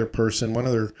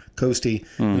coastie,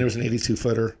 and there was an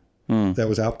 82-footer that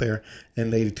was out there,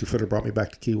 and the 82-footer brought me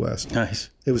back to Key West. Nice.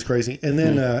 It was crazy. And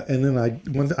then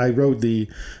I rode the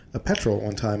Petrel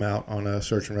one time out on a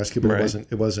search and rescue, but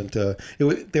it wasn't.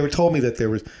 They were told me that there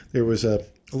was a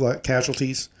lot of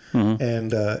casualties,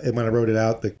 and when I rode it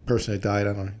out, the person had died.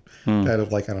 Out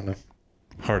of I don't know.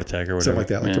 Heart attack or whatever. Something like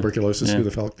that, like tuberculosis, who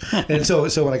the fuck. And so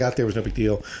when I got there, it was no big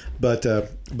deal. But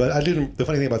I didn't. The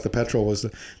funny thing about the Petrel was I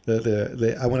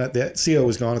went out. The CO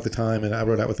was gone at the time, and I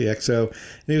rode out with the XO.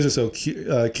 And he was also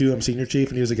QM senior chief,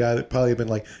 and he was a guy that probably had been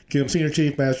like QM senior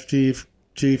chief, master chief,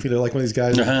 like one of these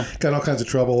guys that got in all kinds of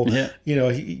trouble. Yeah.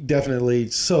 He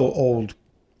definitely so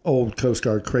old Coast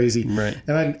Guard crazy. Right.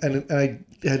 And I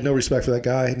had no respect for that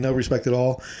guy, had no respect at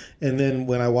all. And then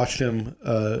when I watched him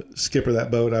skipper that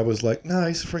boat, I was like, no,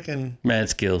 he's freaking mad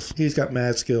skills. He's got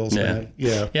mad skills, man.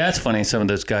 Yeah. Yeah, it's funny. Some of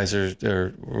those guys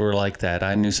were like that.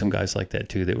 I knew some guys like that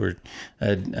too that were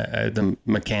the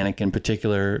mechanic in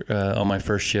particular on my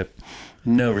first ship.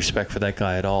 No respect for that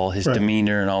guy at all. His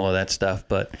demeanor and all of that stuff.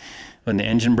 But when the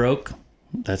engine broke,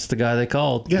 that's the guy they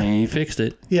called. Yeah. And he fixed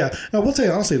it. Yeah. I will say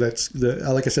honestly, that's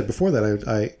like I said before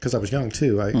that because I was young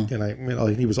too.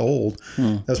 He was old.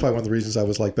 That's probably one of the reasons I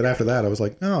was like. But after that, I was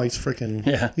like, no, he's freaking.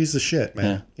 Yeah. He's the shit, man.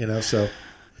 Yeah. You know. So.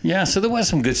 Yeah. So there was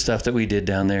some good stuff that we did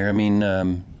down there. I mean,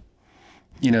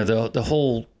 you know, the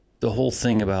whole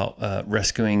thing about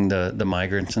rescuing the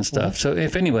migrants and stuff. So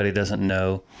if anybody doesn't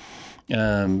know,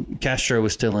 Castro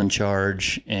was still in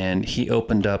charge, and he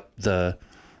opened up the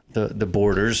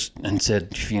borders and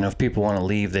said, you know, if people want to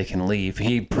leave, they can leave.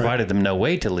 He provided them no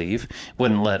way to leave,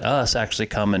 wouldn't let us actually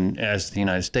come and, as the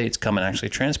United States, come and actually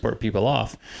transport people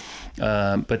off.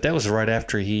 But that was right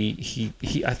after he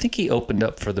I think he opened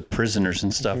up for the prisoners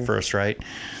and stuff first, right?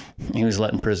 He was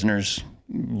letting prisoners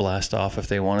blast off if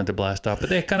they wanted to blast off, but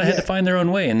they kind of had to find their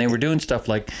own way, and they were doing stuff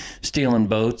like stealing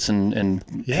boats and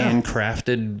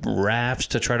handcrafted rafts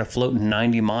to try to float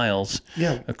 90 miles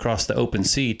across the open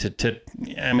sea to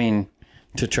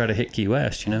try to hit Key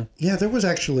West, you know? Yeah, there was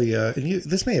actually,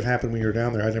 this may have happened when you were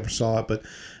down there. I never saw it, but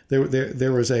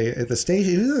there was at the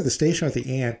station, either the station or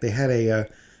the Ant, they had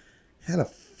a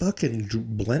fucking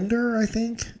blender, I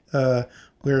think,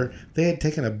 where they had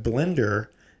taken a blender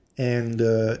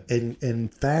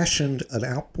and fashioned an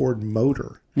outboard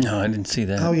motor. No, I didn't see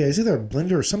that. Oh yeah, it's either a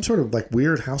blender or some sort of like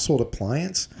weird household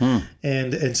appliance.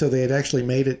 And so they had actually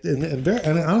made it. And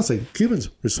honestly, Cubans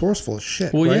resourcely as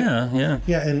shit. Well, right?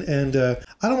 yeah. And I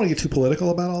don't want to get too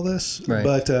political about all this,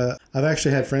 but I've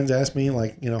actually had friends ask me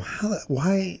like, you know,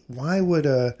 why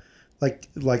would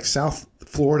like South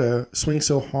Florida swing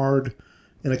so hard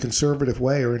in a conservative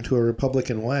way or into a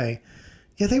Republican way?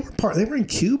 Yeah, they were in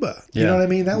Cuba. You know what I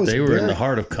mean? They were in the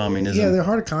heart of communism. Yeah, the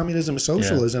heart of communism,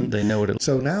 socialism. Yeah, they know what it.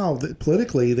 So now,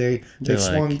 politically, they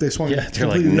swung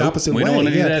completely the opposite way. We don't want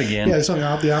to do that again. Yeah, they swung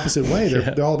the opposite way.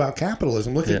 They're all about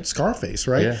capitalism. Look at Scarface,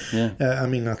 right? Yeah. I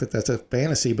mean, not that that's a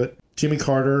fantasy, but Jimmy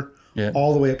Carter. Yeah.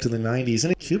 All the way up to the 90s.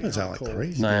 And Cubans out like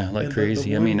crazy. Nah, like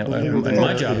crazy. I mean,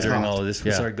 my job during all of this.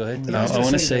 Yeah. Sorry, go ahead. I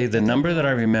want to say the number that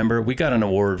I remember, we got an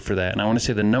award for that. And I want to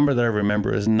say the number that I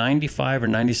remember is 95 or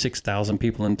 96,000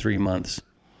 people in 3 months.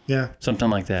 Yeah. Something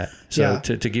like that. So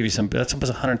to give you some, that's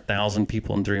almost 100,000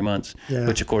 people in 3 months,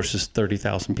 which of course is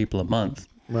 30,000 people a month.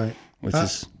 Right. Which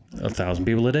is 1,000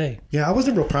 people a day. Yeah, I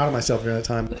wasn't real proud of myself during that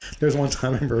time. There was one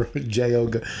time I remember J.O.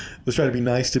 was trying to be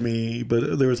nice to me,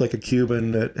 but there was like a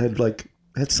Cuban that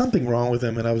had something wrong with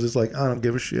him, and I was just like, I don't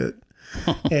give a shit.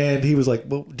 And he was like,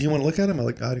 well, do you want to look at him? I'm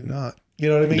like, I do not. You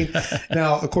know what I mean?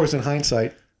 Now, of course, in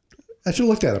hindsight, I should have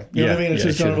looked at him. You know what I mean? I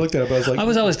should have looked at him. But I was like, I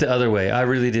was always the other way. I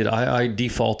really did. I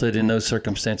defaulted in those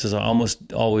circumstances. I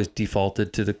almost always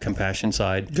defaulted to the compassion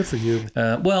side. Good for you.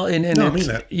 Well, and no, I mean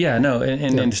that. Yeah, no,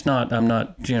 and it's not. I'm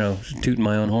not, tooting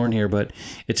my own horn here, but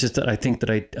it's just that I think that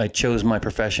I chose my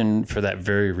profession for that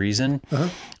very reason.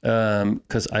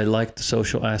 Because I like the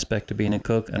social aspect of being a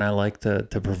cook, and I like the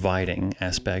providing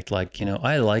aspect. Like,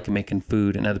 I like making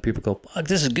food, and other people go, "Fuck,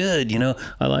 this is good."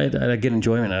 I get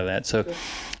enjoyment out of that. So.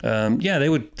 They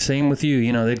would, same with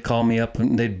you, they'd call me up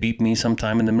and they'd beep me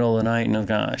sometime in the middle of the night, and I'm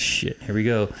going, shit, here we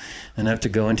go. And I have to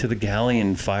go into the galley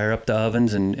and fire up the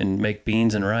ovens and make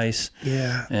beans and rice.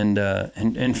 Yeah.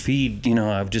 And feed,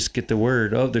 I would just get the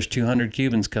word, there's 200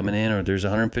 Cubans coming in, or there's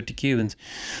 150 Cubans.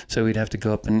 So we'd have to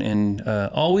go up and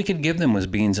all we could give them was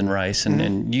beans and rice.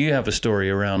 And you have a story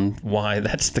around why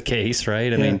that's the case,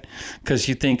 right? I mean, because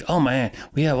you think, oh man,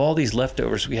 we have all these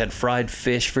leftovers. We had fried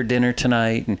fish for dinner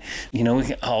tonight, and, we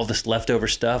got all this leftover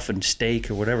stuff and steak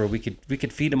or whatever. We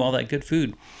could feed them all that good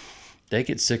food. They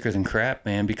get sicker than crap,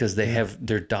 man, because they have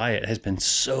their diet has been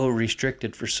so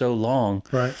restricted for so long.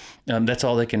 Right. That's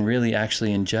all they can really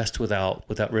actually ingest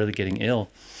without really getting ill.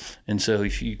 And so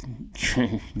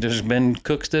there's been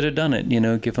cooks that have done it,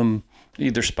 give them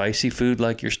either spicy food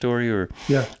like your story or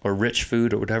rich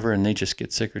food or whatever, and they just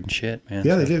get sicker than shit, man.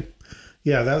 Yeah, they do.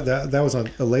 Yeah, that was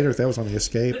on later. That was on the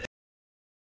Escape.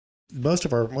 Most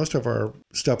of our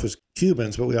stuff was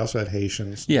Cubans, but we also had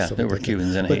Haitians. Yeah, there were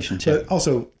Cubans and Haitians too. But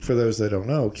also, for those that don't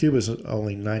know, Cuba's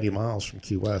only 90 miles from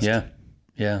Key West.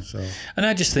 Yeah. So. And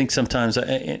I just think sometimes,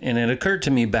 and it occurred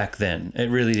to me back then, it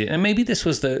really did. And maybe this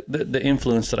was the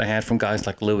influence that I had from guys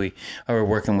like Louis. I were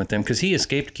working with them because he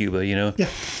escaped Cuba, Yeah.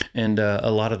 And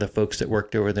a lot of the folks that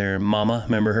worked over there, Mama,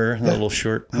 remember her? The little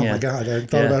short. Oh my God, I haven't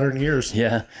thought about her in years.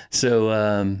 Yeah. So,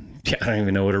 I don't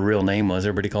even know what her real name was.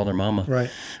 Everybody called her Mama. Right.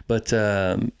 But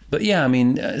yeah, I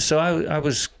mean, so I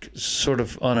was sort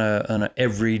of on a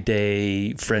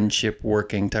everyday friendship,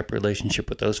 working type relationship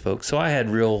with those folks. So I had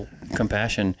real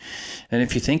compassion. And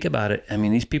if you think about it, I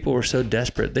mean, these people were so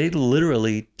desperate. They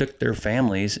literally took their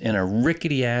families in a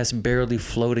rickety ass, barely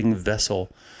floating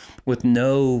vessel with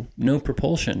no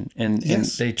propulsion, and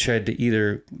they tried to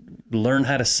either learn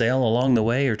how to sail along the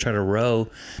way or try to row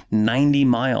 90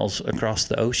 miles across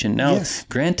the ocean. Now,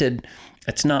 granted,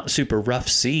 it's not super rough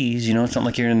seas, it's not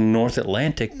like you're in the North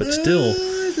Atlantic, but still.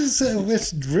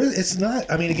 It's not.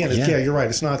 I mean, again, you're right.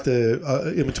 It's not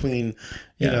the in between,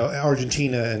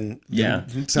 Argentina and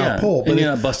South Pole. But you're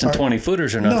not busting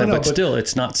 20-footers or nothing, but still,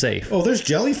 it's not safe. Oh, there's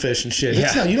jellyfish and shit.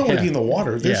 It's not, you don't want to be in the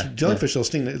water. There's jellyfish that'll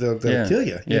sting, they'll kill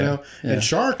you, and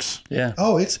sharks. Yeah.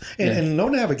 Oh, and no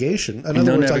navigation. In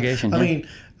other words, navigation. I mean,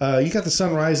 you got the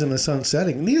sunrise and the sun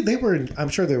setting. They were, I'm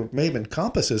sure there may have been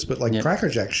compasses, but like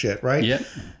crackerjack shit, right? Yep.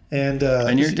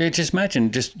 And you're just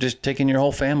imagine just taking your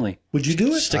whole family. Would you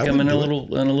do it? Stick them in a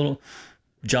little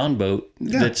John boat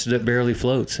that barely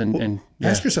floats, and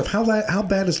ask yourself how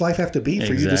bad does life have to be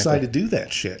for you to decide to do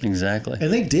that shit? Exactly.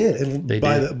 And they did, and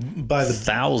by the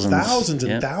thousands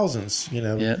and thousands,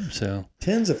 so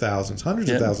tens of thousands, hundreds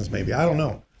of thousands, maybe, I don't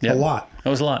know, a lot. That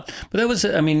was a lot, but that was,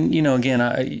 I mean,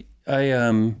 again,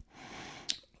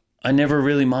 I never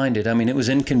really minded. I mean, it was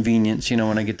inconvenience,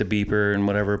 when I get the beeper and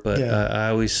whatever. But I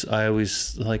always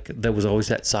like, there was always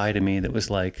that side of me that was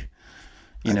like,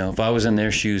 if I was in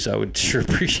their shoes, I would sure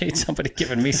appreciate somebody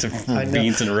giving me some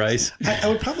beans and rice. I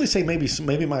would probably say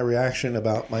maybe my reaction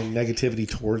about my negativity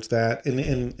towards that,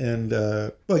 and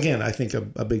well, again, I think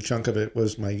a big chunk of it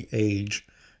was my age,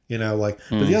 But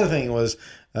the other thing was,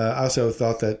 I also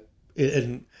thought that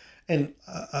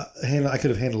I could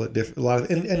have handled it different. A lot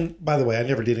of, and by the way, I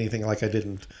never did anything like I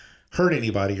didn't hurt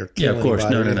anybody or kill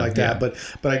anybody or anything like that. But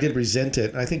I did resent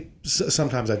it, and I think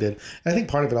sometimes I did. And I think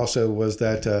part of it also was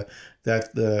that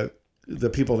the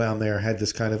people down there had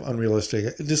this kind of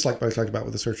unrealistic, just like what I talked about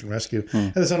with the search and rescue,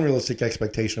 had this unrealistic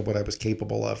expectation of what I was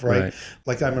capable of. Right?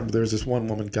 Like I remember there was this one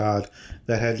woman, God,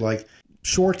 that had like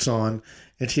shorts on,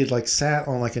 and she had like sat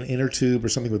on like an inner tube or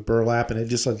something with burlap, and it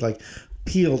just like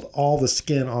peeled all the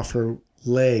skin off her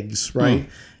legs, right?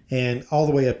 And all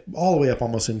the way up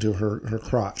almost into her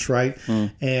crotch, right?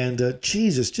 And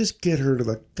Jesus, just get her to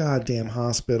the goddamn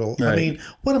hospital. Right. I mean,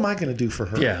 what am I going to do for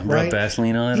her? Yeah, right? Rub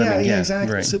Vaseline on it. Yeah,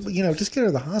 exactly. Right. So, just get her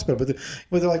to the hospital. But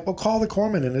they're like, well, call the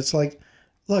corpsman, and it's like,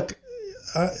 look,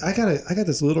 I got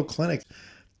this little clinic.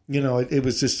 It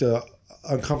was just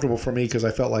uncomfortable for me because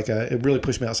I felt like it really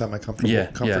pushed me outside my comfort zone,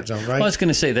 right? Well, I was going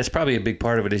to say that's probably a big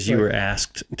part of it is you were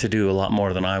asked to do a lot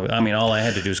more than I would. I mean, all I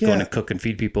had to do was go in and cook and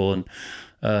feed people and,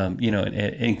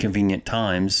 at inconvenient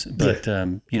times. But,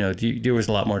 there was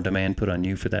a lot more demand put on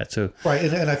you for that. So right.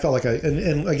 And I felt like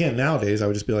and again, nowadays I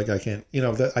would just be like, I can't,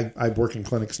 I work in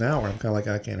clinics now where I'm kind of like,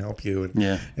 I can't help you.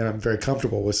 And I'm very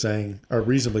comfortable with saying, or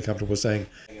reasonably comfortable with saying,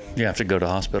 you have to go to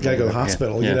hospital. You got to go to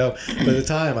hospital, But at the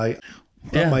time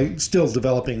my still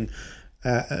developing,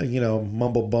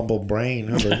 mumble bumble brain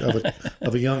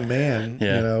of a young man,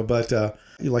 But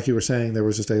like you were saying, there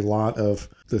was just a lot of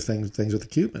the things with the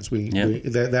Cubans.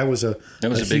 That was a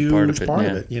big part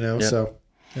of it. So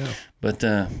yeah. But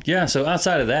so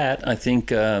outside of that, I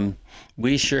think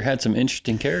we sure had some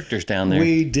interesting characters down there.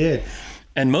 We did.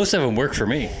 And most of them work for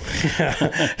me.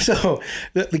 So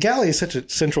the galley is such a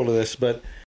central to this, but.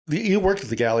 You worked at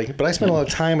the galley, but I spent a lot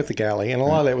of time at the galley, and a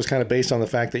lot of that was kind of based on the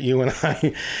fact that you and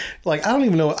I, I don't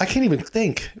even know, I can't even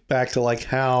think back to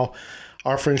how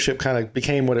our friendship kind of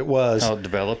became what it was. How it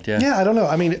developed, Yeah, I don't know.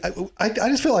 I mean, I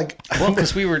just feel like... Well,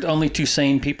 because we were only two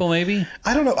sane people, maybe?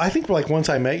 I don't know. I think once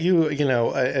I met you,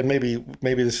 and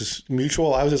maybe this is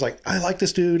mutual, I was just like, I like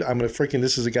this dude.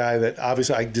 This is a guy that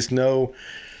obviously I just know...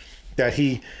 that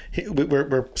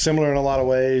we're similar in a lot of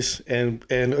ways, and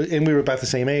we were about the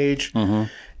same age,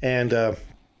 and I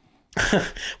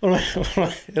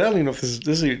don't even know if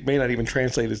this may not even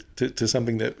translate to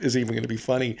something that is even going to be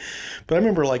funny, but I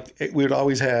remember we would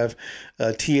always have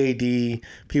TAD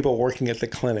people working at the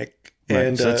clinic. Right.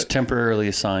 And so it's temporarily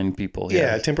assigned people.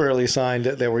 Yeah, temporarily assigned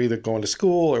that were either going to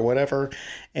school or whatever,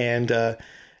 and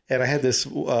I had this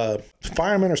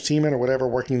fireman or seaman or whatever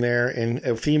working there, and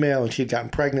a female, and she had gotten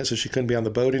pregnant, so she couldn't be on the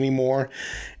boat anymore.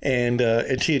 And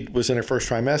she was in her first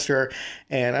trimester.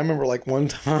 And I remember one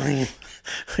time,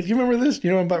 do you remember this?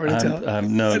 You know what I'm about ready to tell?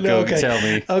 No, go tell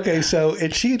me. Okay, so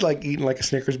and she'd eaten a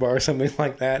Snickers bar or something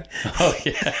like that. Oh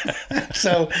yeah.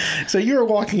 so you were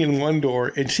walking in one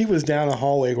door, and she was down a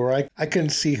hallway where I couldn't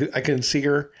see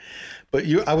her. But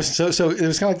I was so it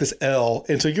was kind of like this L,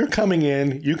 and so you're coming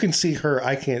in, you can see her,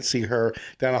 I can't see her,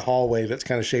 down a hallway that's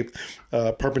kind of shaped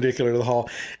perpendicular to the hall,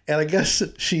 and I guess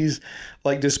she's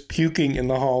like just puking in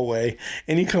the hallway,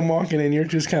 and you come walking in, you're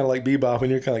just kind of like bebop, and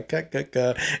you're kind of like and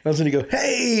all of a sudden you go,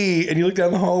 hey, and you look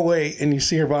down the hallway and you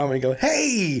see her vomit and you go,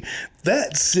 hey,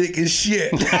 that's sick as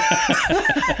shit.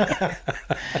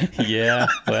 Yeah,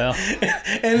 well,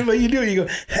 and but you do, you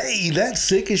go, hey, that's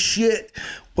sick as shit.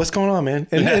 What's going on, man?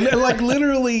 And like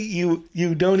literally,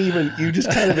 you don't even, you just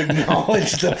kind of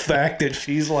acknowledge the fact that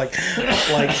she's like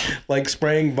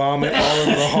spraying vomit all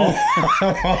over the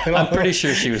hall. I'm pretty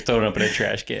sure she was throwing up in a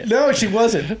trash can. No, she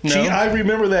wasn't. No? I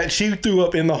remember that she threw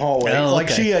up in the hallway. Oh, like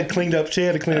okay. she had to clean up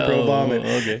her own vomit.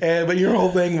 Okay. But your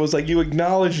whole thing was like you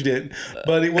acknowledged it,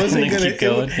 but it wasn't gonna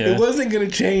it wasn't gonna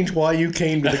change why you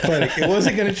came to the clinic. It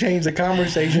wasn't gonna change the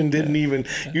conversation. You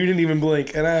didn't even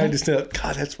blink, and I just thought,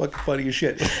 God, that's fucking funny as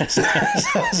shit. So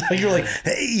you're like,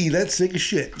 hey, that's sick as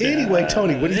shit. Anyway,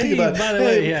 Tony, what do you think about? By the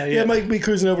way, I might be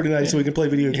cruising over tonight so we can play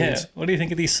video games. What do you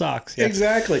think of these socks? Yeah.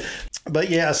 Exactly. But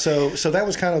yeah, so that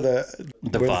was kind of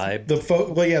the vibe. The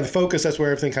focus. That's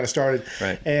where everything kind of started.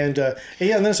 Right. And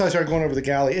then so I started going over the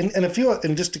galley,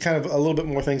 and just to kind of a little bit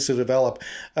more things to develop.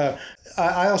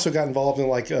 I also got involved in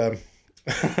like.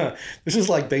 This is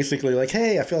like basically like,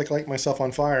 hey, I feel like I light myself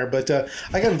on fire, but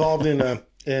I got involved in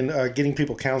getting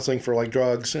people counseling for like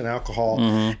drugs and alcohol,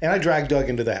 and I dragged Doug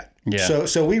into that. Yeah.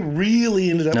 So we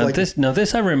really ended up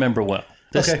this I remember well.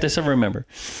 This I remember.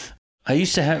 I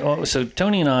used to have so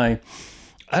Tony and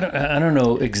I don't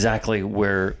know exactly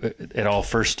where it all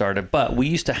first started, but we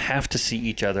used to have to see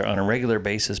each other on a regular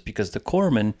basis because the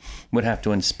corpsman would have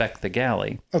to inspect the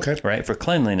galley. Okay. Right, for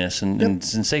cleanliness and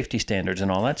safety standards and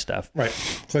all that stuff. Right,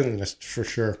 cleanliness for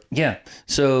sure. Yeah.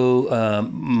 So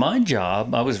my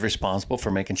job, I was responsible for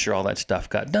making sure all that stuff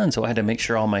got done. So I had to make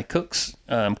sure all my cooks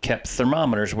kept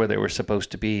thermometers where they were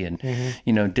supposed to be, and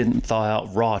didn't thaw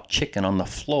out raw chicken on the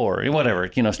floor,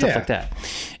 whatever, stuff like that.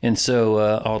 And so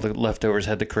all the leftovers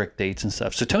had the correct dates and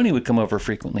stuff. So Tony would come over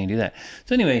frequently and do that.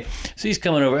 So anyway, he's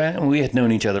coming over, and we had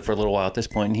known each other for a little while at this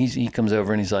point. And he comes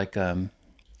over and he's like,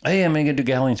 hey, I'm going to do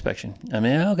galley inspection. I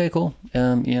mean, okay, cool.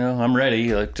 I'm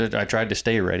ready. Like, I tried to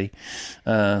stay ready.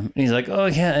 And he's like, oh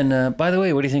yeah. And by the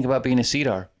way, what do you think about being a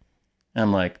CDAR?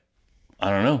 I'm like, I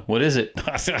don't know. What is it?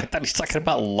 I thought he's talking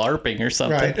about LARPing or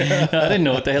something. Right. I didn't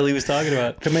know what the hell he was talking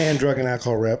about. Command Drug and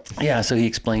Alcohol Rep. Yeah, so he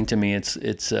explained to me it's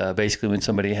basically when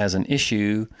somebody has an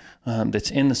issue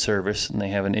that's in the service and they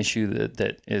have an issue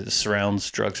that surrounds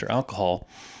drugs or alcohol,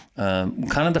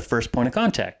 kind of the first point of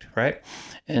contact, right?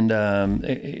 And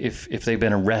if they've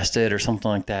been arrested or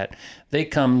something like that, they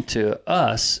come to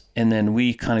us, and then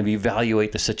we kind of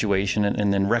evaluate the situation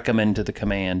and then recommend to the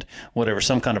command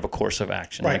some kind of a course of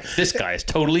action. Right. Like, this guy is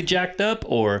totally jacked up,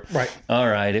 or all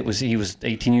right, he was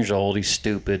 18 years old, he's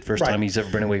stupid, first time he's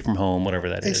ever been away from home, whatever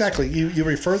that is. Exactly. You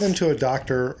refer them to a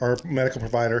doctor or medical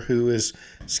provider who is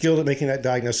skilled at making that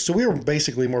diagnosis. So we were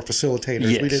basically more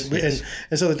facilitators. Yes,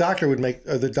 and so the doctor would make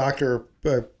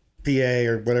PA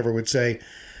or whatever would say,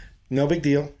 no big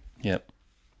deal. Yep.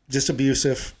 Just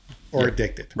abusive or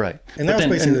addicted. Right. And that was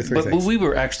basically the three things. But we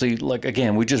were actually, like,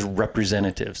 again, we're just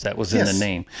representatives. That was in the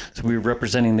name. So we were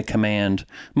representing the command.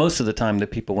 Most of the time the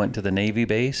people went to the Navy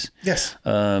base. Yes.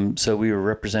 So we were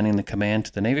representing the command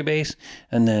to the Navy base,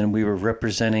 and then we were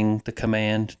representing the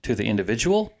command to the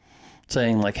individual,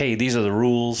 saying like, hey, these are the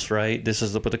rules, right? This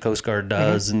is what the Coast Guard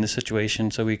does in this situation.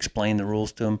 So we explain the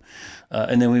rules to them.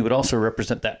 And then we would also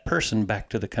represent that person back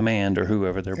to the command or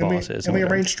whoever their boss is. And we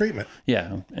arrange treatment.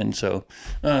 Yeah. And so,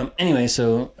 anyway,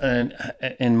 so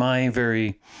in my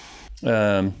very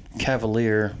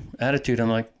cavalier attitude, I'm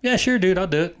like, yeah, sure, dude, I'll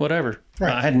do it, whatever.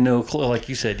 Right. I had no clue, like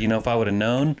you said, if I would have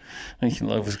known I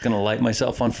was going to light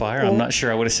myself on fire, I'm not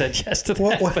sure I would have said yes to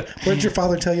that. What did your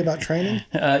father tell you about training?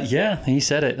 Yeah, he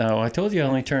said it. I told you I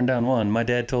only turned down one. My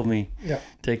dad told me,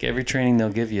 take every training they'll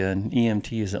give you, and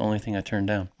EMT is the only thing I turned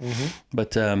down.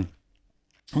 But I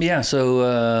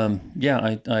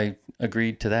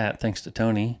agreed to that thanks to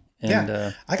Tony. And,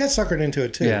 I got suckered into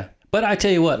it too. Yeah. But I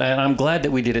tell you what, and I'm glad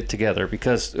that we did it together,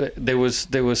 because there was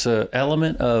a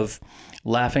element of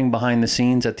laughing behind the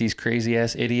scenes at these crazy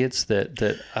ass idiots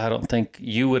that I don't think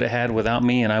you would have had without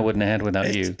me, and I wouldn't have had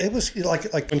without you. It was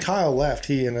like when Kyle left,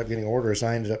 he ended up getting orders.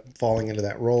 I ended up falling into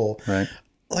that role. Right.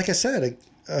 Like I said,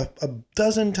 a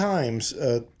dozen times,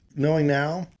 knowing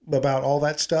now about all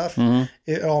that stuff,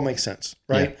 it all makes sense,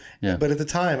 right? Yeah. But at the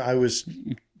time, I was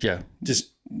Yeah.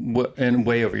 Just and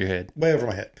way over your head. Way over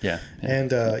my head. Yeah.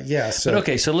 And so. But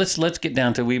okay, so let's get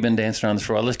down to. We've been dancing around this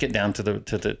for a while. Let's get down to the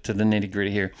nitty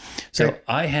gritty here. So okay.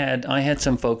 I had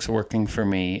some folks working for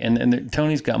me, and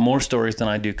Tony's got more stories than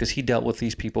I do because he dealt with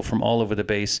these people from all over the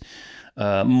base.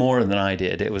 More than I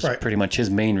did. It was pretty much his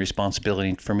main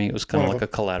responsibility. For me, it was kind of like a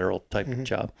collateral type of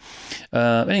job.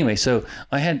 Anyway, so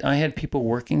I had people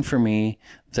working for me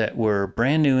that were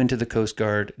brand new into the Coast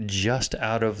Guard, just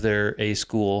out of their A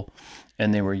school,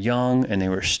 and they were young and they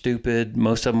were stupid.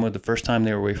 Most of them were the first time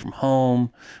they were away from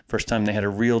home, first time they had a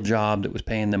real job that was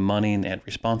paying them money, and they had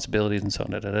responsibilities and so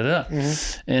on.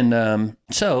 And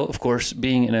so, of course,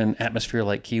 being in an atmosphere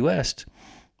like Key West,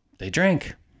 they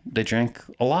drank. They drank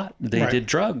a lot. They did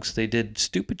drugs. They did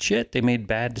stupid shit. They made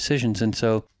bad decisions. And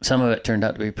so some of it turned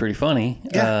out to be pretty funny.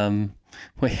 Yeah.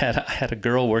 I had a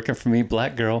girl working for me,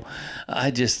 black girl.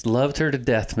 I just loved her to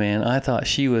death, man. I thought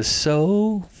she was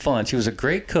so fun. She was a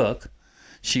great cook.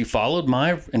 She followed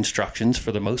my instructions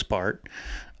for the most part.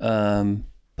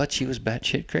 But she was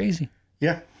batshit crazy.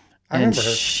 Yeah. I remember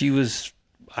her. She was,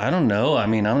 I don't know. I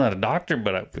mean, I'm not a doctor,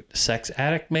 but a sex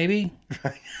addict maybe.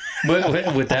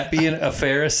 Would that be a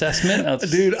fair assessment?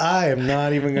 Dude, I am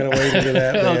not even going to wade into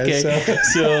that, man. Okay.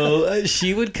 So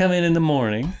she would come in the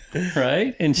morning,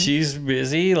 right? And she's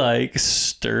busy, like,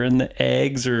 stirring the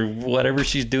eggs or whatever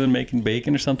she's doing, making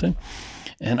bacon or something.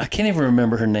 And I can't even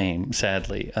remember her name,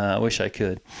 sadly. I wish I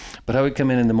could. But I would come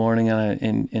in the morning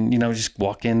and you know, just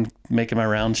walk in, making my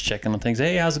rounds, checking on things.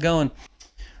 Hey, how's it going?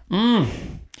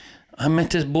 I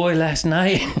met this boy last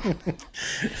night,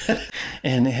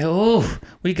 and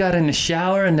we got in the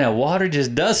shower, and that water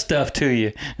just does stuff to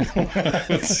you.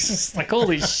 It's just like,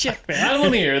 holy shit, man, I don't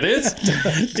want to hear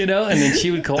this, you know. And then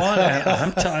she would go on.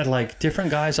 I'm tired, like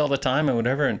different guys all the time and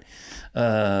whatever. And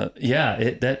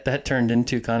that turned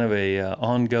into kind of a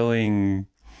ongoing.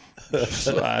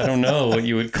 I don't know what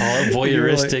you would call it,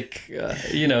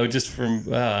 voyeuristic, you know, just from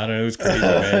I don't know, it was crazy,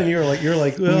 man. And you're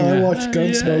like, well, I watched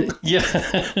Gunsmoke.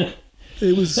 Yeah.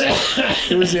 It was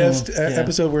the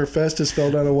episode where Festus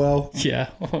fell down a well. Yeah,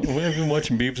 we've been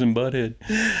watching Beavis and Butthead.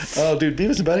 Oh, dude,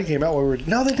 Beavis and Butthead came out where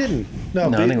no, they didn't. No,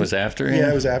 I think it was after. Yeah,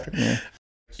 it was after.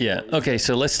 Yeah. Okay,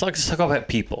 so let's talk about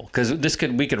people, because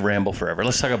we could ramble forever.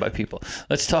 Let's talk about people.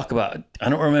 Let's talk about, I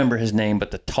don't remember his name, but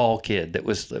the tall kid that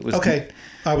was. Okay,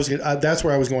 that's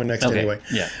where I was going next anyway.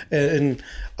 Yeah. And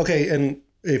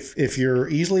if you're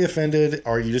easily offended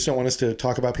or you just don't want us to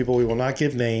talk about people, we will not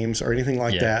give names or anything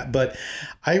like that. But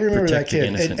I remember that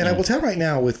kid, and I will tell right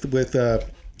now with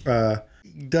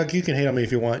Doug, you can hate on me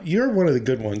if you want. You're one of the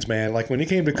good ones, man. Like when you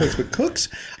came to Cooks, but Cooks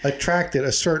attracted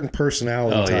a certain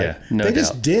personality type. Yeah, no they doubt.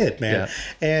 Just did, man.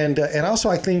 Yeah. And also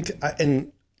I think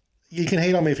and. You can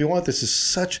hate on me if you want. This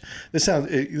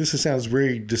sounds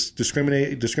very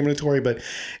discriminatory, but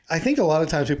I think a lot of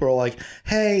times people are like,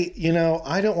 "Hey, you know,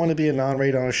 I don't want to be a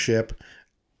non-rate on a ship."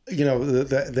 You know,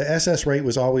 the SS rate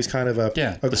was always kind of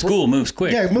the school moves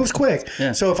quick. Yeah, it moves quick.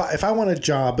 Yeah. So if I want a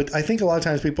job, but I think a lot of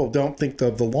times people don't think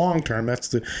of the long term. That's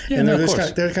the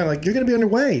they're kind of like, you're going to be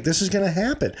underway. This is going to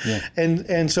happen. Yeah.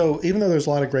 And so even though there's a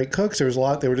lot of great cooks, there was a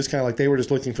lot. They were just kind of like, they were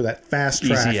just looking for that fast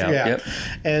track. Easy out. Yeah. Yep.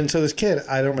 And so this kid,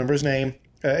 I don't remember his name.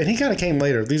 And he kind of came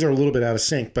later. These are a little bit out of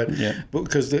sync, but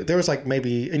because there was like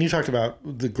maybe, and you talked about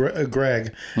the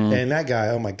Greg and that guy.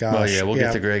 Oh my gosh! Oh yeah, we'll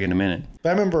get to Greg in a minute. But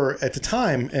I remember at the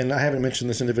time, and I haven't mentioned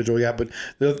this individual yet, but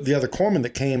the other corpsman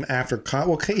that came after,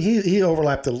 well, he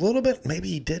overlapped a little bit. Maybe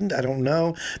he didn't. I don't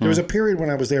know. There was a period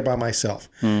when I was there by myself.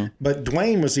 But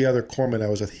Dwayne was the other corpsman I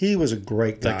was with. He was a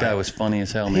great guy. That guy was funny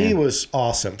as hell, man. He was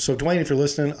awesome. So Dwayne, if you're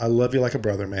listening, I love you like a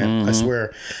brother, man. I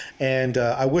swear. And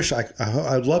I wish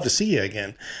I'd love to see you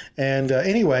again. And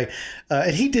anyway,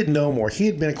 and he did know more. He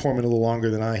had been a corpsman a little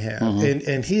longer than I have.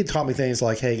 And he had taught me things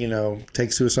like, hey, you know,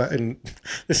 take suicide. And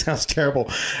this sounds terrible.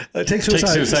 Take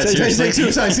suicide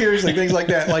seriously. Things like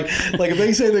that. Like if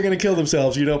they say they're going to kill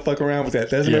themselves, you don't fuck around with that.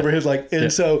 That's remember his like.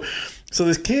 And so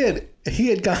this kid, he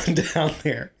had gone down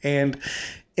there, and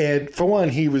for one,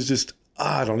 he was just.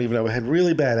 I don't even know. Had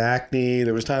really bad acne.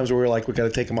 There was times where we were like, we got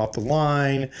to take him off the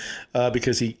line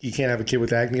because you can't have a kid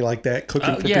with acne like that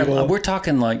cooking for people. We're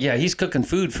talking like he's cooking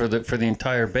food for the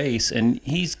entire base, and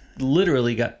he's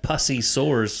literally got pussy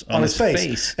sores on his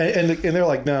face. And they're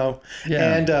like, no.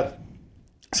 Yeah. And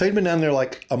So he'd been down there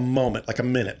like a moment, like a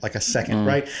minute, like a second,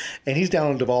 right? And he's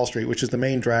down on Duval Street, which is the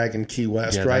main drag in Key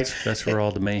West, right? That's where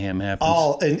all the mayhem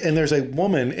happens. And there's a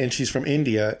woman, and she's from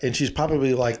India, and she's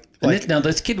probably like now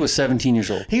this kid was 17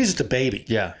 years old. He was just a baby.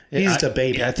 Yeah, he's just a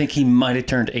baby. Yeah, I think he might have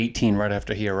turned 18 right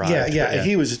after he arrived. Yeah.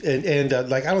 He was, and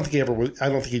like I don't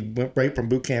think he went right from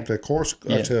boot camp to course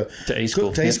to A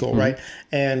school, right?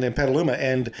 And in Petaluma,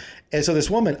 and so this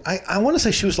woman, I want to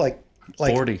say she was like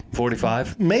 40,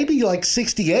 45? Maybe like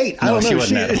 68. No, I don't know. She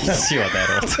wasn't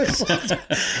that old.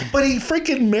 But he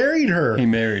freaking married her. He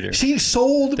married her. She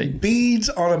sold beads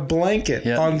on a blanket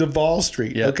on Duval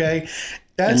Street. Yep. Okay.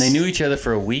 And they knew each other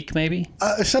for a week, maybe?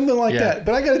 Something like that.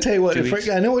 But I got to tell you what,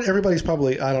 I know what everybody's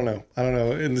probably, I don't know.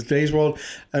 In today's world,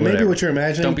 maybe what you're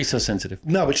imagining. Don't be so sensitive.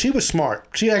 No, but she was smart.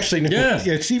 She actually knew. Yeah,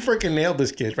 she freaking nailed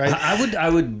this kid, right? I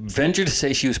would venture to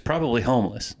say she was probably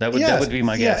homeless. That would be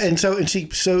my guess. Yeah, and she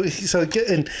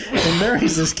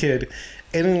marries this kid.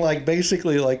 And then, like,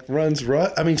 basically, like, runs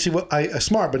rough. I mean,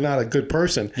 smart, but not a good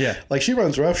person. Yeah. Like, she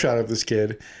runs roughshod of this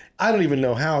kid. I don't even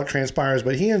know how it transpires,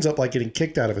 but he ends up, like, getting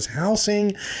kicked out of his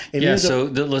housing. And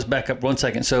let's back up 1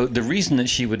 second. So the reason that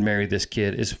she would marry this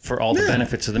kid is for all the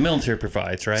benefits that the military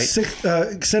provides, right?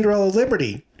 Cinderella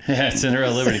Liberty. Yeah,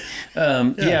 Cinderella Liberty.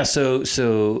 So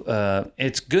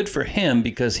it's good for him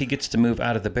because he gets to move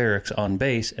out of the barracks on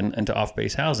base and to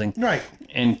off-base housing. Right.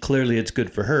 And clearly it's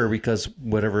good for her because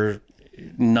whatever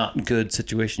not good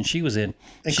situation she was in.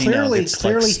 And clearly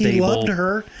he loved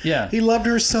her. Yeah. He loved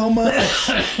her so much.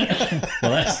 Well,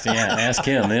 ask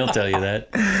him. They'll tell you that.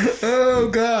 Oh,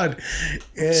 God.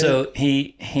 So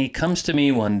he comes to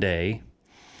me one day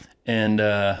and,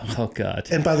 oh, God.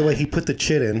 And by the way, he put the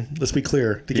chit in, let's be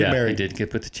clear, to get married. Yeah, he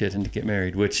did put the chit in to get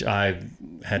married, which I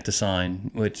had to sign,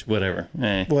 which, whatever.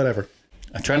 Whatever.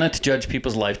 I try not to judge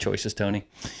people's life choices, Tony.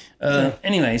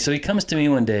 Anyway, so he comes to me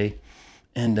one day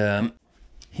and,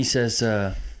 he says,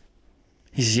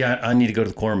 yeah, I need to go to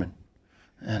the corpsman.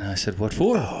 And I said, what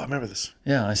for? Oh, I remember this.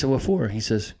 Yeah, I said, what for? He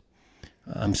says,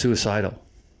 I'm suicidal.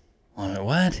 I went,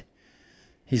 what?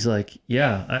 He's like,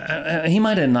 yeah. He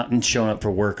might have not shown up for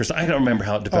work or something. I don't remember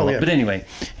how it developed. Oh, yeah. But anyway,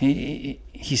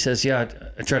 he says, yeah,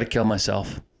 I tried to kill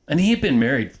myself. And he had been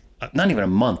married not even a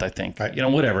month, I think. Right.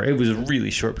 Whatever. It was a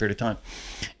really short period of time.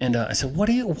 And I said, what?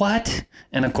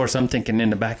 And of course, I'm thinking in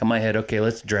the back of my head, okay,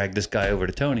 let's drag this guy over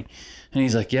to Tony. And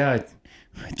he's like, yeah, I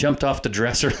jumped off the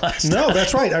dresser last night. No,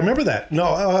 that's right. I remember that. No,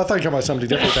 I thought you were talking about something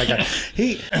different with that guy.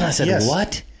 And I said,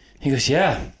 what? He goes,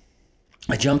 yeah,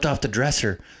 I jumped off the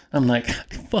dresser. I'm like,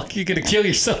 fuck, you're going to kill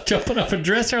yourself jumping off a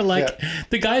dresser? Like,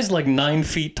 the guy's like 9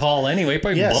 feet tall anyway.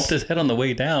 Probably bumped his head on the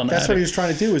way down. That's what he was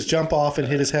trying to do, was jump off and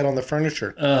hit his head on the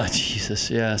furniture. Oh, Jesus,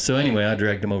 yeah. So anyway, I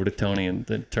dragged him over to Tony and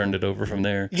then turned it over from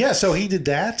there. Yeah, so he did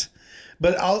that.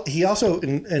 But he also,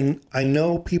 and I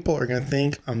know people are going to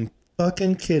think I'm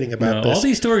fucking kidding about this. All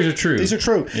these stories are true. These are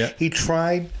true. Yep. He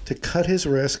tried to cut his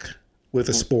wrist with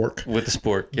a spork. With a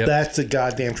spork, yep. That's the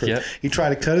goddamn truth. Yep. He tried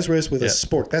to cut his wrist with a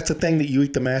spork. That's the thing that you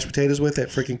eat the mashed potatoes with at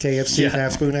freaking KFC,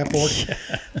 half spoon, half fork. Yeah.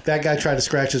 That guy tried to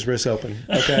scratch his wrist open.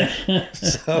 Okay,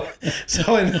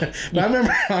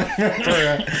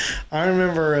 I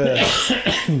remember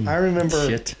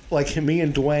like me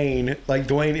and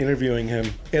Dwayne interviewing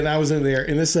him, and I was in there,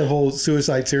 and this is a whole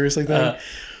suicide seriously thing.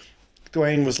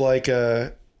 Dwayne was like,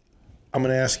 I'm going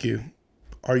to ask you,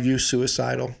 are you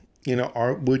suicidal?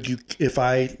 Would you, if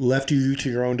I left you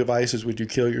to your own devices, would you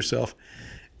kill yourself?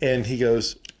 And he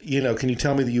goes, can you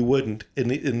tell me that you wouldn't?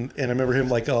 And I remember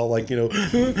him and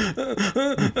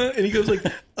he goes like,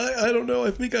 I don't know.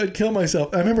 I think I'd kill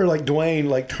myself. I remember like Dwayne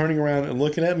like turning around and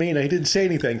looking at me, and he didn't say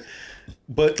anything.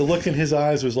 But the look in his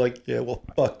eyes was like, yeah, well,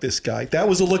 fuck this guy. That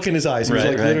was the look in his eyes. He was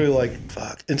literally like,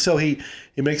 fuck. And so he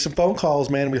makes some phone calls,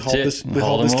 man. And we hauled this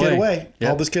kid away. Yep.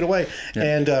 Hauled this kid away.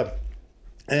 Yep.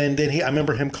 And then I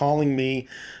remember him calling me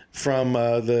from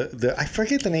the I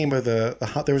forget the name of there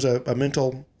was a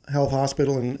mental health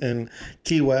hospital in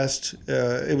Key West.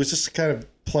 It was just kind of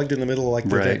plugged in the middle of like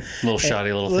little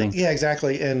shoddy little thing. Yeah,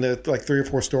 exactly. And like 3 or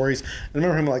 4 stories. I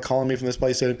remember him like calling me from this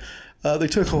place and they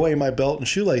took away my belt and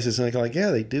shoelaces, and they're like,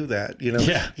 yeah, they do that,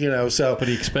 So what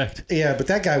do you expect? Yeah, but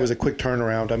that guy was a quick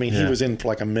turnaround. I mean, he was in for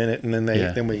like a minute, and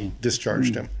then we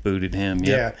discharged him, booted him. Yep.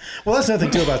 Yeah. Well, that's nothing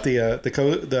too about the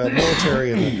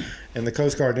military and the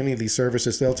Coast Guard. Any of these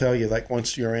services, they'll tell you like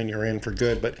once you're in for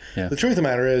good. But the truth of the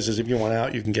matter is if you want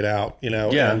out, you can get out.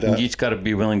 Yeah, and you just got to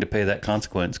be willing to pay that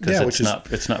consequence because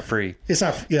it's not free. It's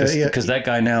not. Because that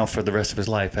guy now for the rest of his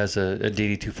life has a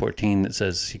DD-214 that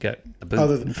says he got the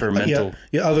boot for mental.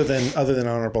 Yeah, other than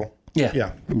honorable.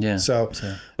 Yeah. So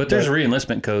but there's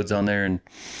re-enlistment codes on there, and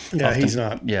often, he's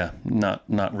not. Yeah, not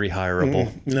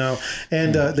rehireable. No,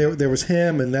 and there was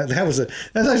him, and that's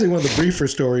actually one of the briefer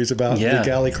stories about the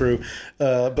galley crew.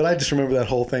 But I just remember that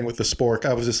whole thing with the spork.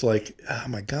 I was just like, oh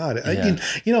my god, and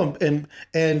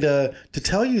to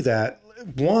tell you that.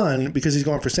 One, because he's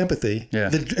going for sympathy. Yeah.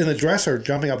 And the dresser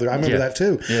jumping up there. I remember that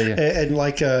too. Yeah. And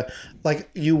like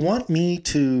you want me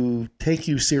to take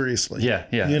you seriously. Yeah.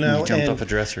 You know, you jumped off a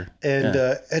dresser.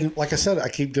 And like I said, I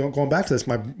keep going back to this.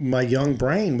 My young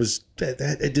brain was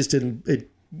it just didn't. It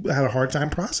had a hard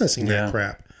time processing that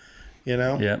crap. You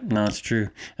know. Yeah. No, it's true.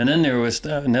 And then there was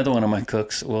another one of my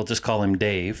cooks. We'll just call him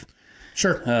Dave.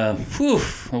 Sure.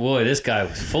 Boy, this guy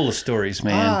was full of stories,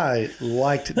 man. I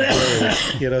liked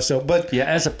Dave, but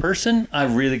as a person,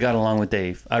 I really got along with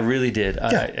Dave. I really did.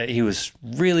 Yeah. He was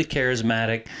really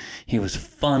charismatic. He was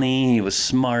funny. He was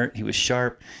smart. He was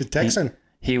sharp. The Texan.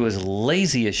 He was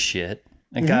lazy as shit.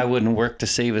 That guy wouldn't work to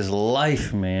save his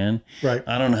life, man. Right.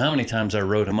 I don't know how many times I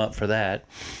wrote him up for that,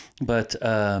 but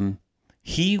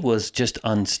he was just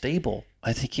unstable.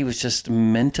 I think he was just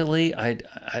mentally.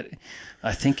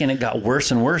 I think, and it got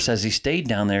worse and worse as he stayed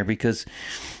down there, because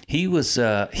he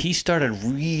started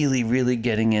really, really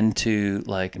getting into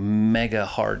like mega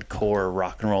hardcore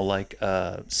rock and roll, like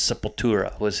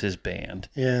Sepultura was his band.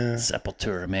 Yeah.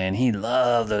 Sepultura, man. He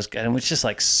loved those guys. And it was just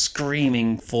like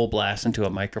screaming full blast into a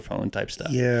microphone type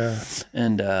stuff. Yeah.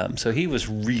 And so he was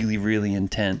really, really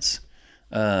intense.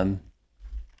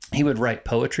 He would write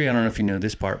poetry. I don't know if you know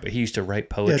this part, but he used to write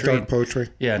poetry. Yeah, dark poetry.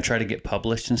 Yeah, and try to get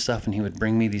published and stuff. And he would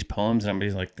bring me these poems, and I'd be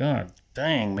like, God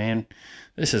dang, man,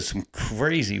 this is some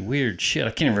crazy, weird shit.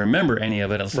 I can't even remember any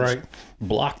of it. I just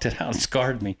blocked it out and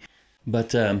scarred me.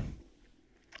 But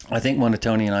I think one of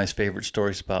Tony and I's favorite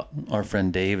stories about our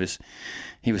friend Dave is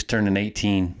he was turning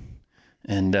 18.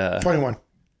 And 21.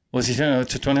 Was he turning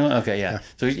to 21? Okay, yeah.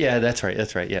 So that's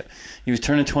right. Yeah, he was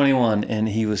turning 21, and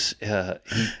he was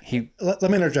he. Let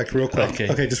me interject real quick.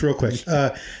 Okay, just real quick,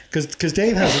 because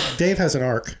Dave has an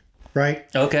arc, right?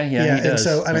 Okay, yeah, he does.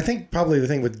 And I think probably the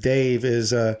thing with Dave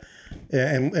is,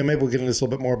 and maybe we'll get into this a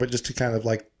little bit more, but just to kind of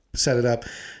like set it up,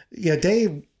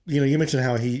 Dave. You mentioned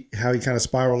how he kind of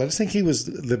spiraled. I just think he was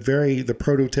the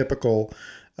prototypical.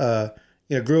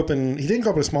 He didn't grow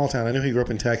up in a small town. I knew he grew up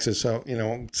in Texas, so,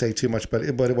 won't say too much, but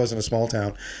it wasn't a small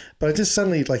town. But it just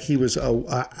suddenly, like, he was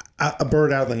a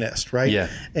bird out of the nest, right? Yeah.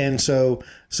 And so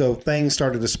things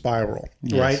started to spiral,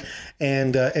 right?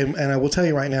 And I will tell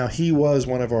you right now, he was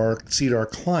one of our CDAR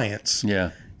clients.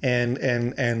 Yeah. And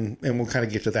we'll kind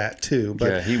of get to that too.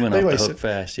 But he went off the hook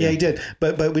fast. Yeah, he did.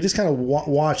 But we just kind of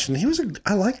watched, and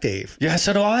I like Dave. Yeah,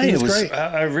 so do I. It was great.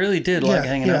 I really did like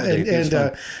hanging out with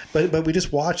Dave. But we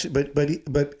just watched.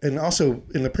 But and also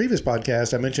in the previous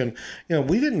podcast, I mentioned,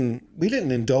 we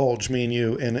didn't indulge, me and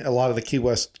you, in a lot of the Key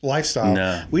West lifestyle.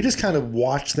 No. We just kind of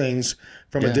watched things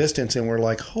from a distance, and we're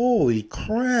like, holy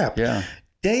crap. Yeah.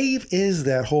 Dave is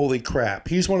that holy crap.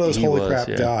 He's one of those holy crap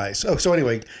guys. Oh, so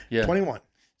anyway, 21.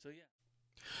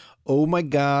 Oh my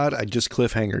God, I just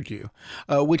cliffhangered you,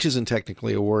 which isn't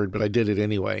technically a word, but I did it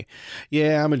anyway.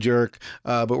 Yeah, I'm a jerk,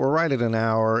 but we're right at an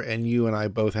hour, and you and I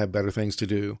both have better things to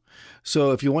do.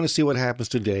 So if you want to see what happens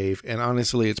to Dave, and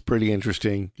honestly, it's pretty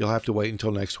interesting, you'll have to wait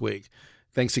until next week.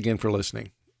 Thanks again for listening.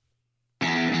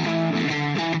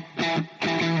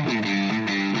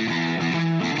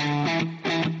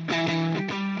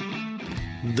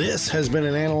 This has been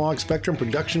an Analog Spectrum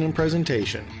production and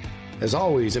presentation. As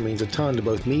always, it means a ton to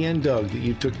both me and Doug that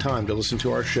you took time to listen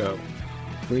to our show.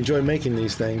 We enjoy making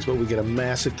these things, but we get a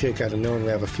massive kick out of knowing we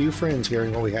have a few friends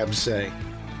hearing what we have to say.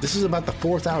 This is about the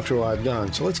 4th outro I've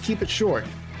done, so let's keep it short.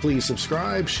 Please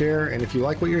subscribe, share, and if you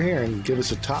like what you're hearing, give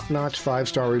us a top-notch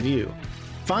 5-star review.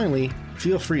 Finally,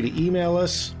 feel free to email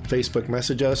us, Facebook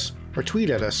message us, or tweet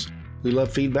at us. We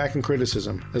love feedback and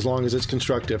criticism, as long as it's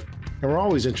constructive, and we're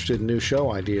always interested in new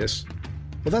show ideas.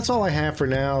 Well, that's all I have for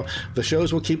now. The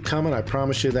shows will keep coming, I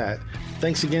promise you that.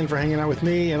 Thanks again for hanging out with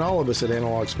me and all of us at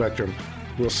Analog Spectrum.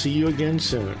 We'll see you again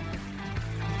soon.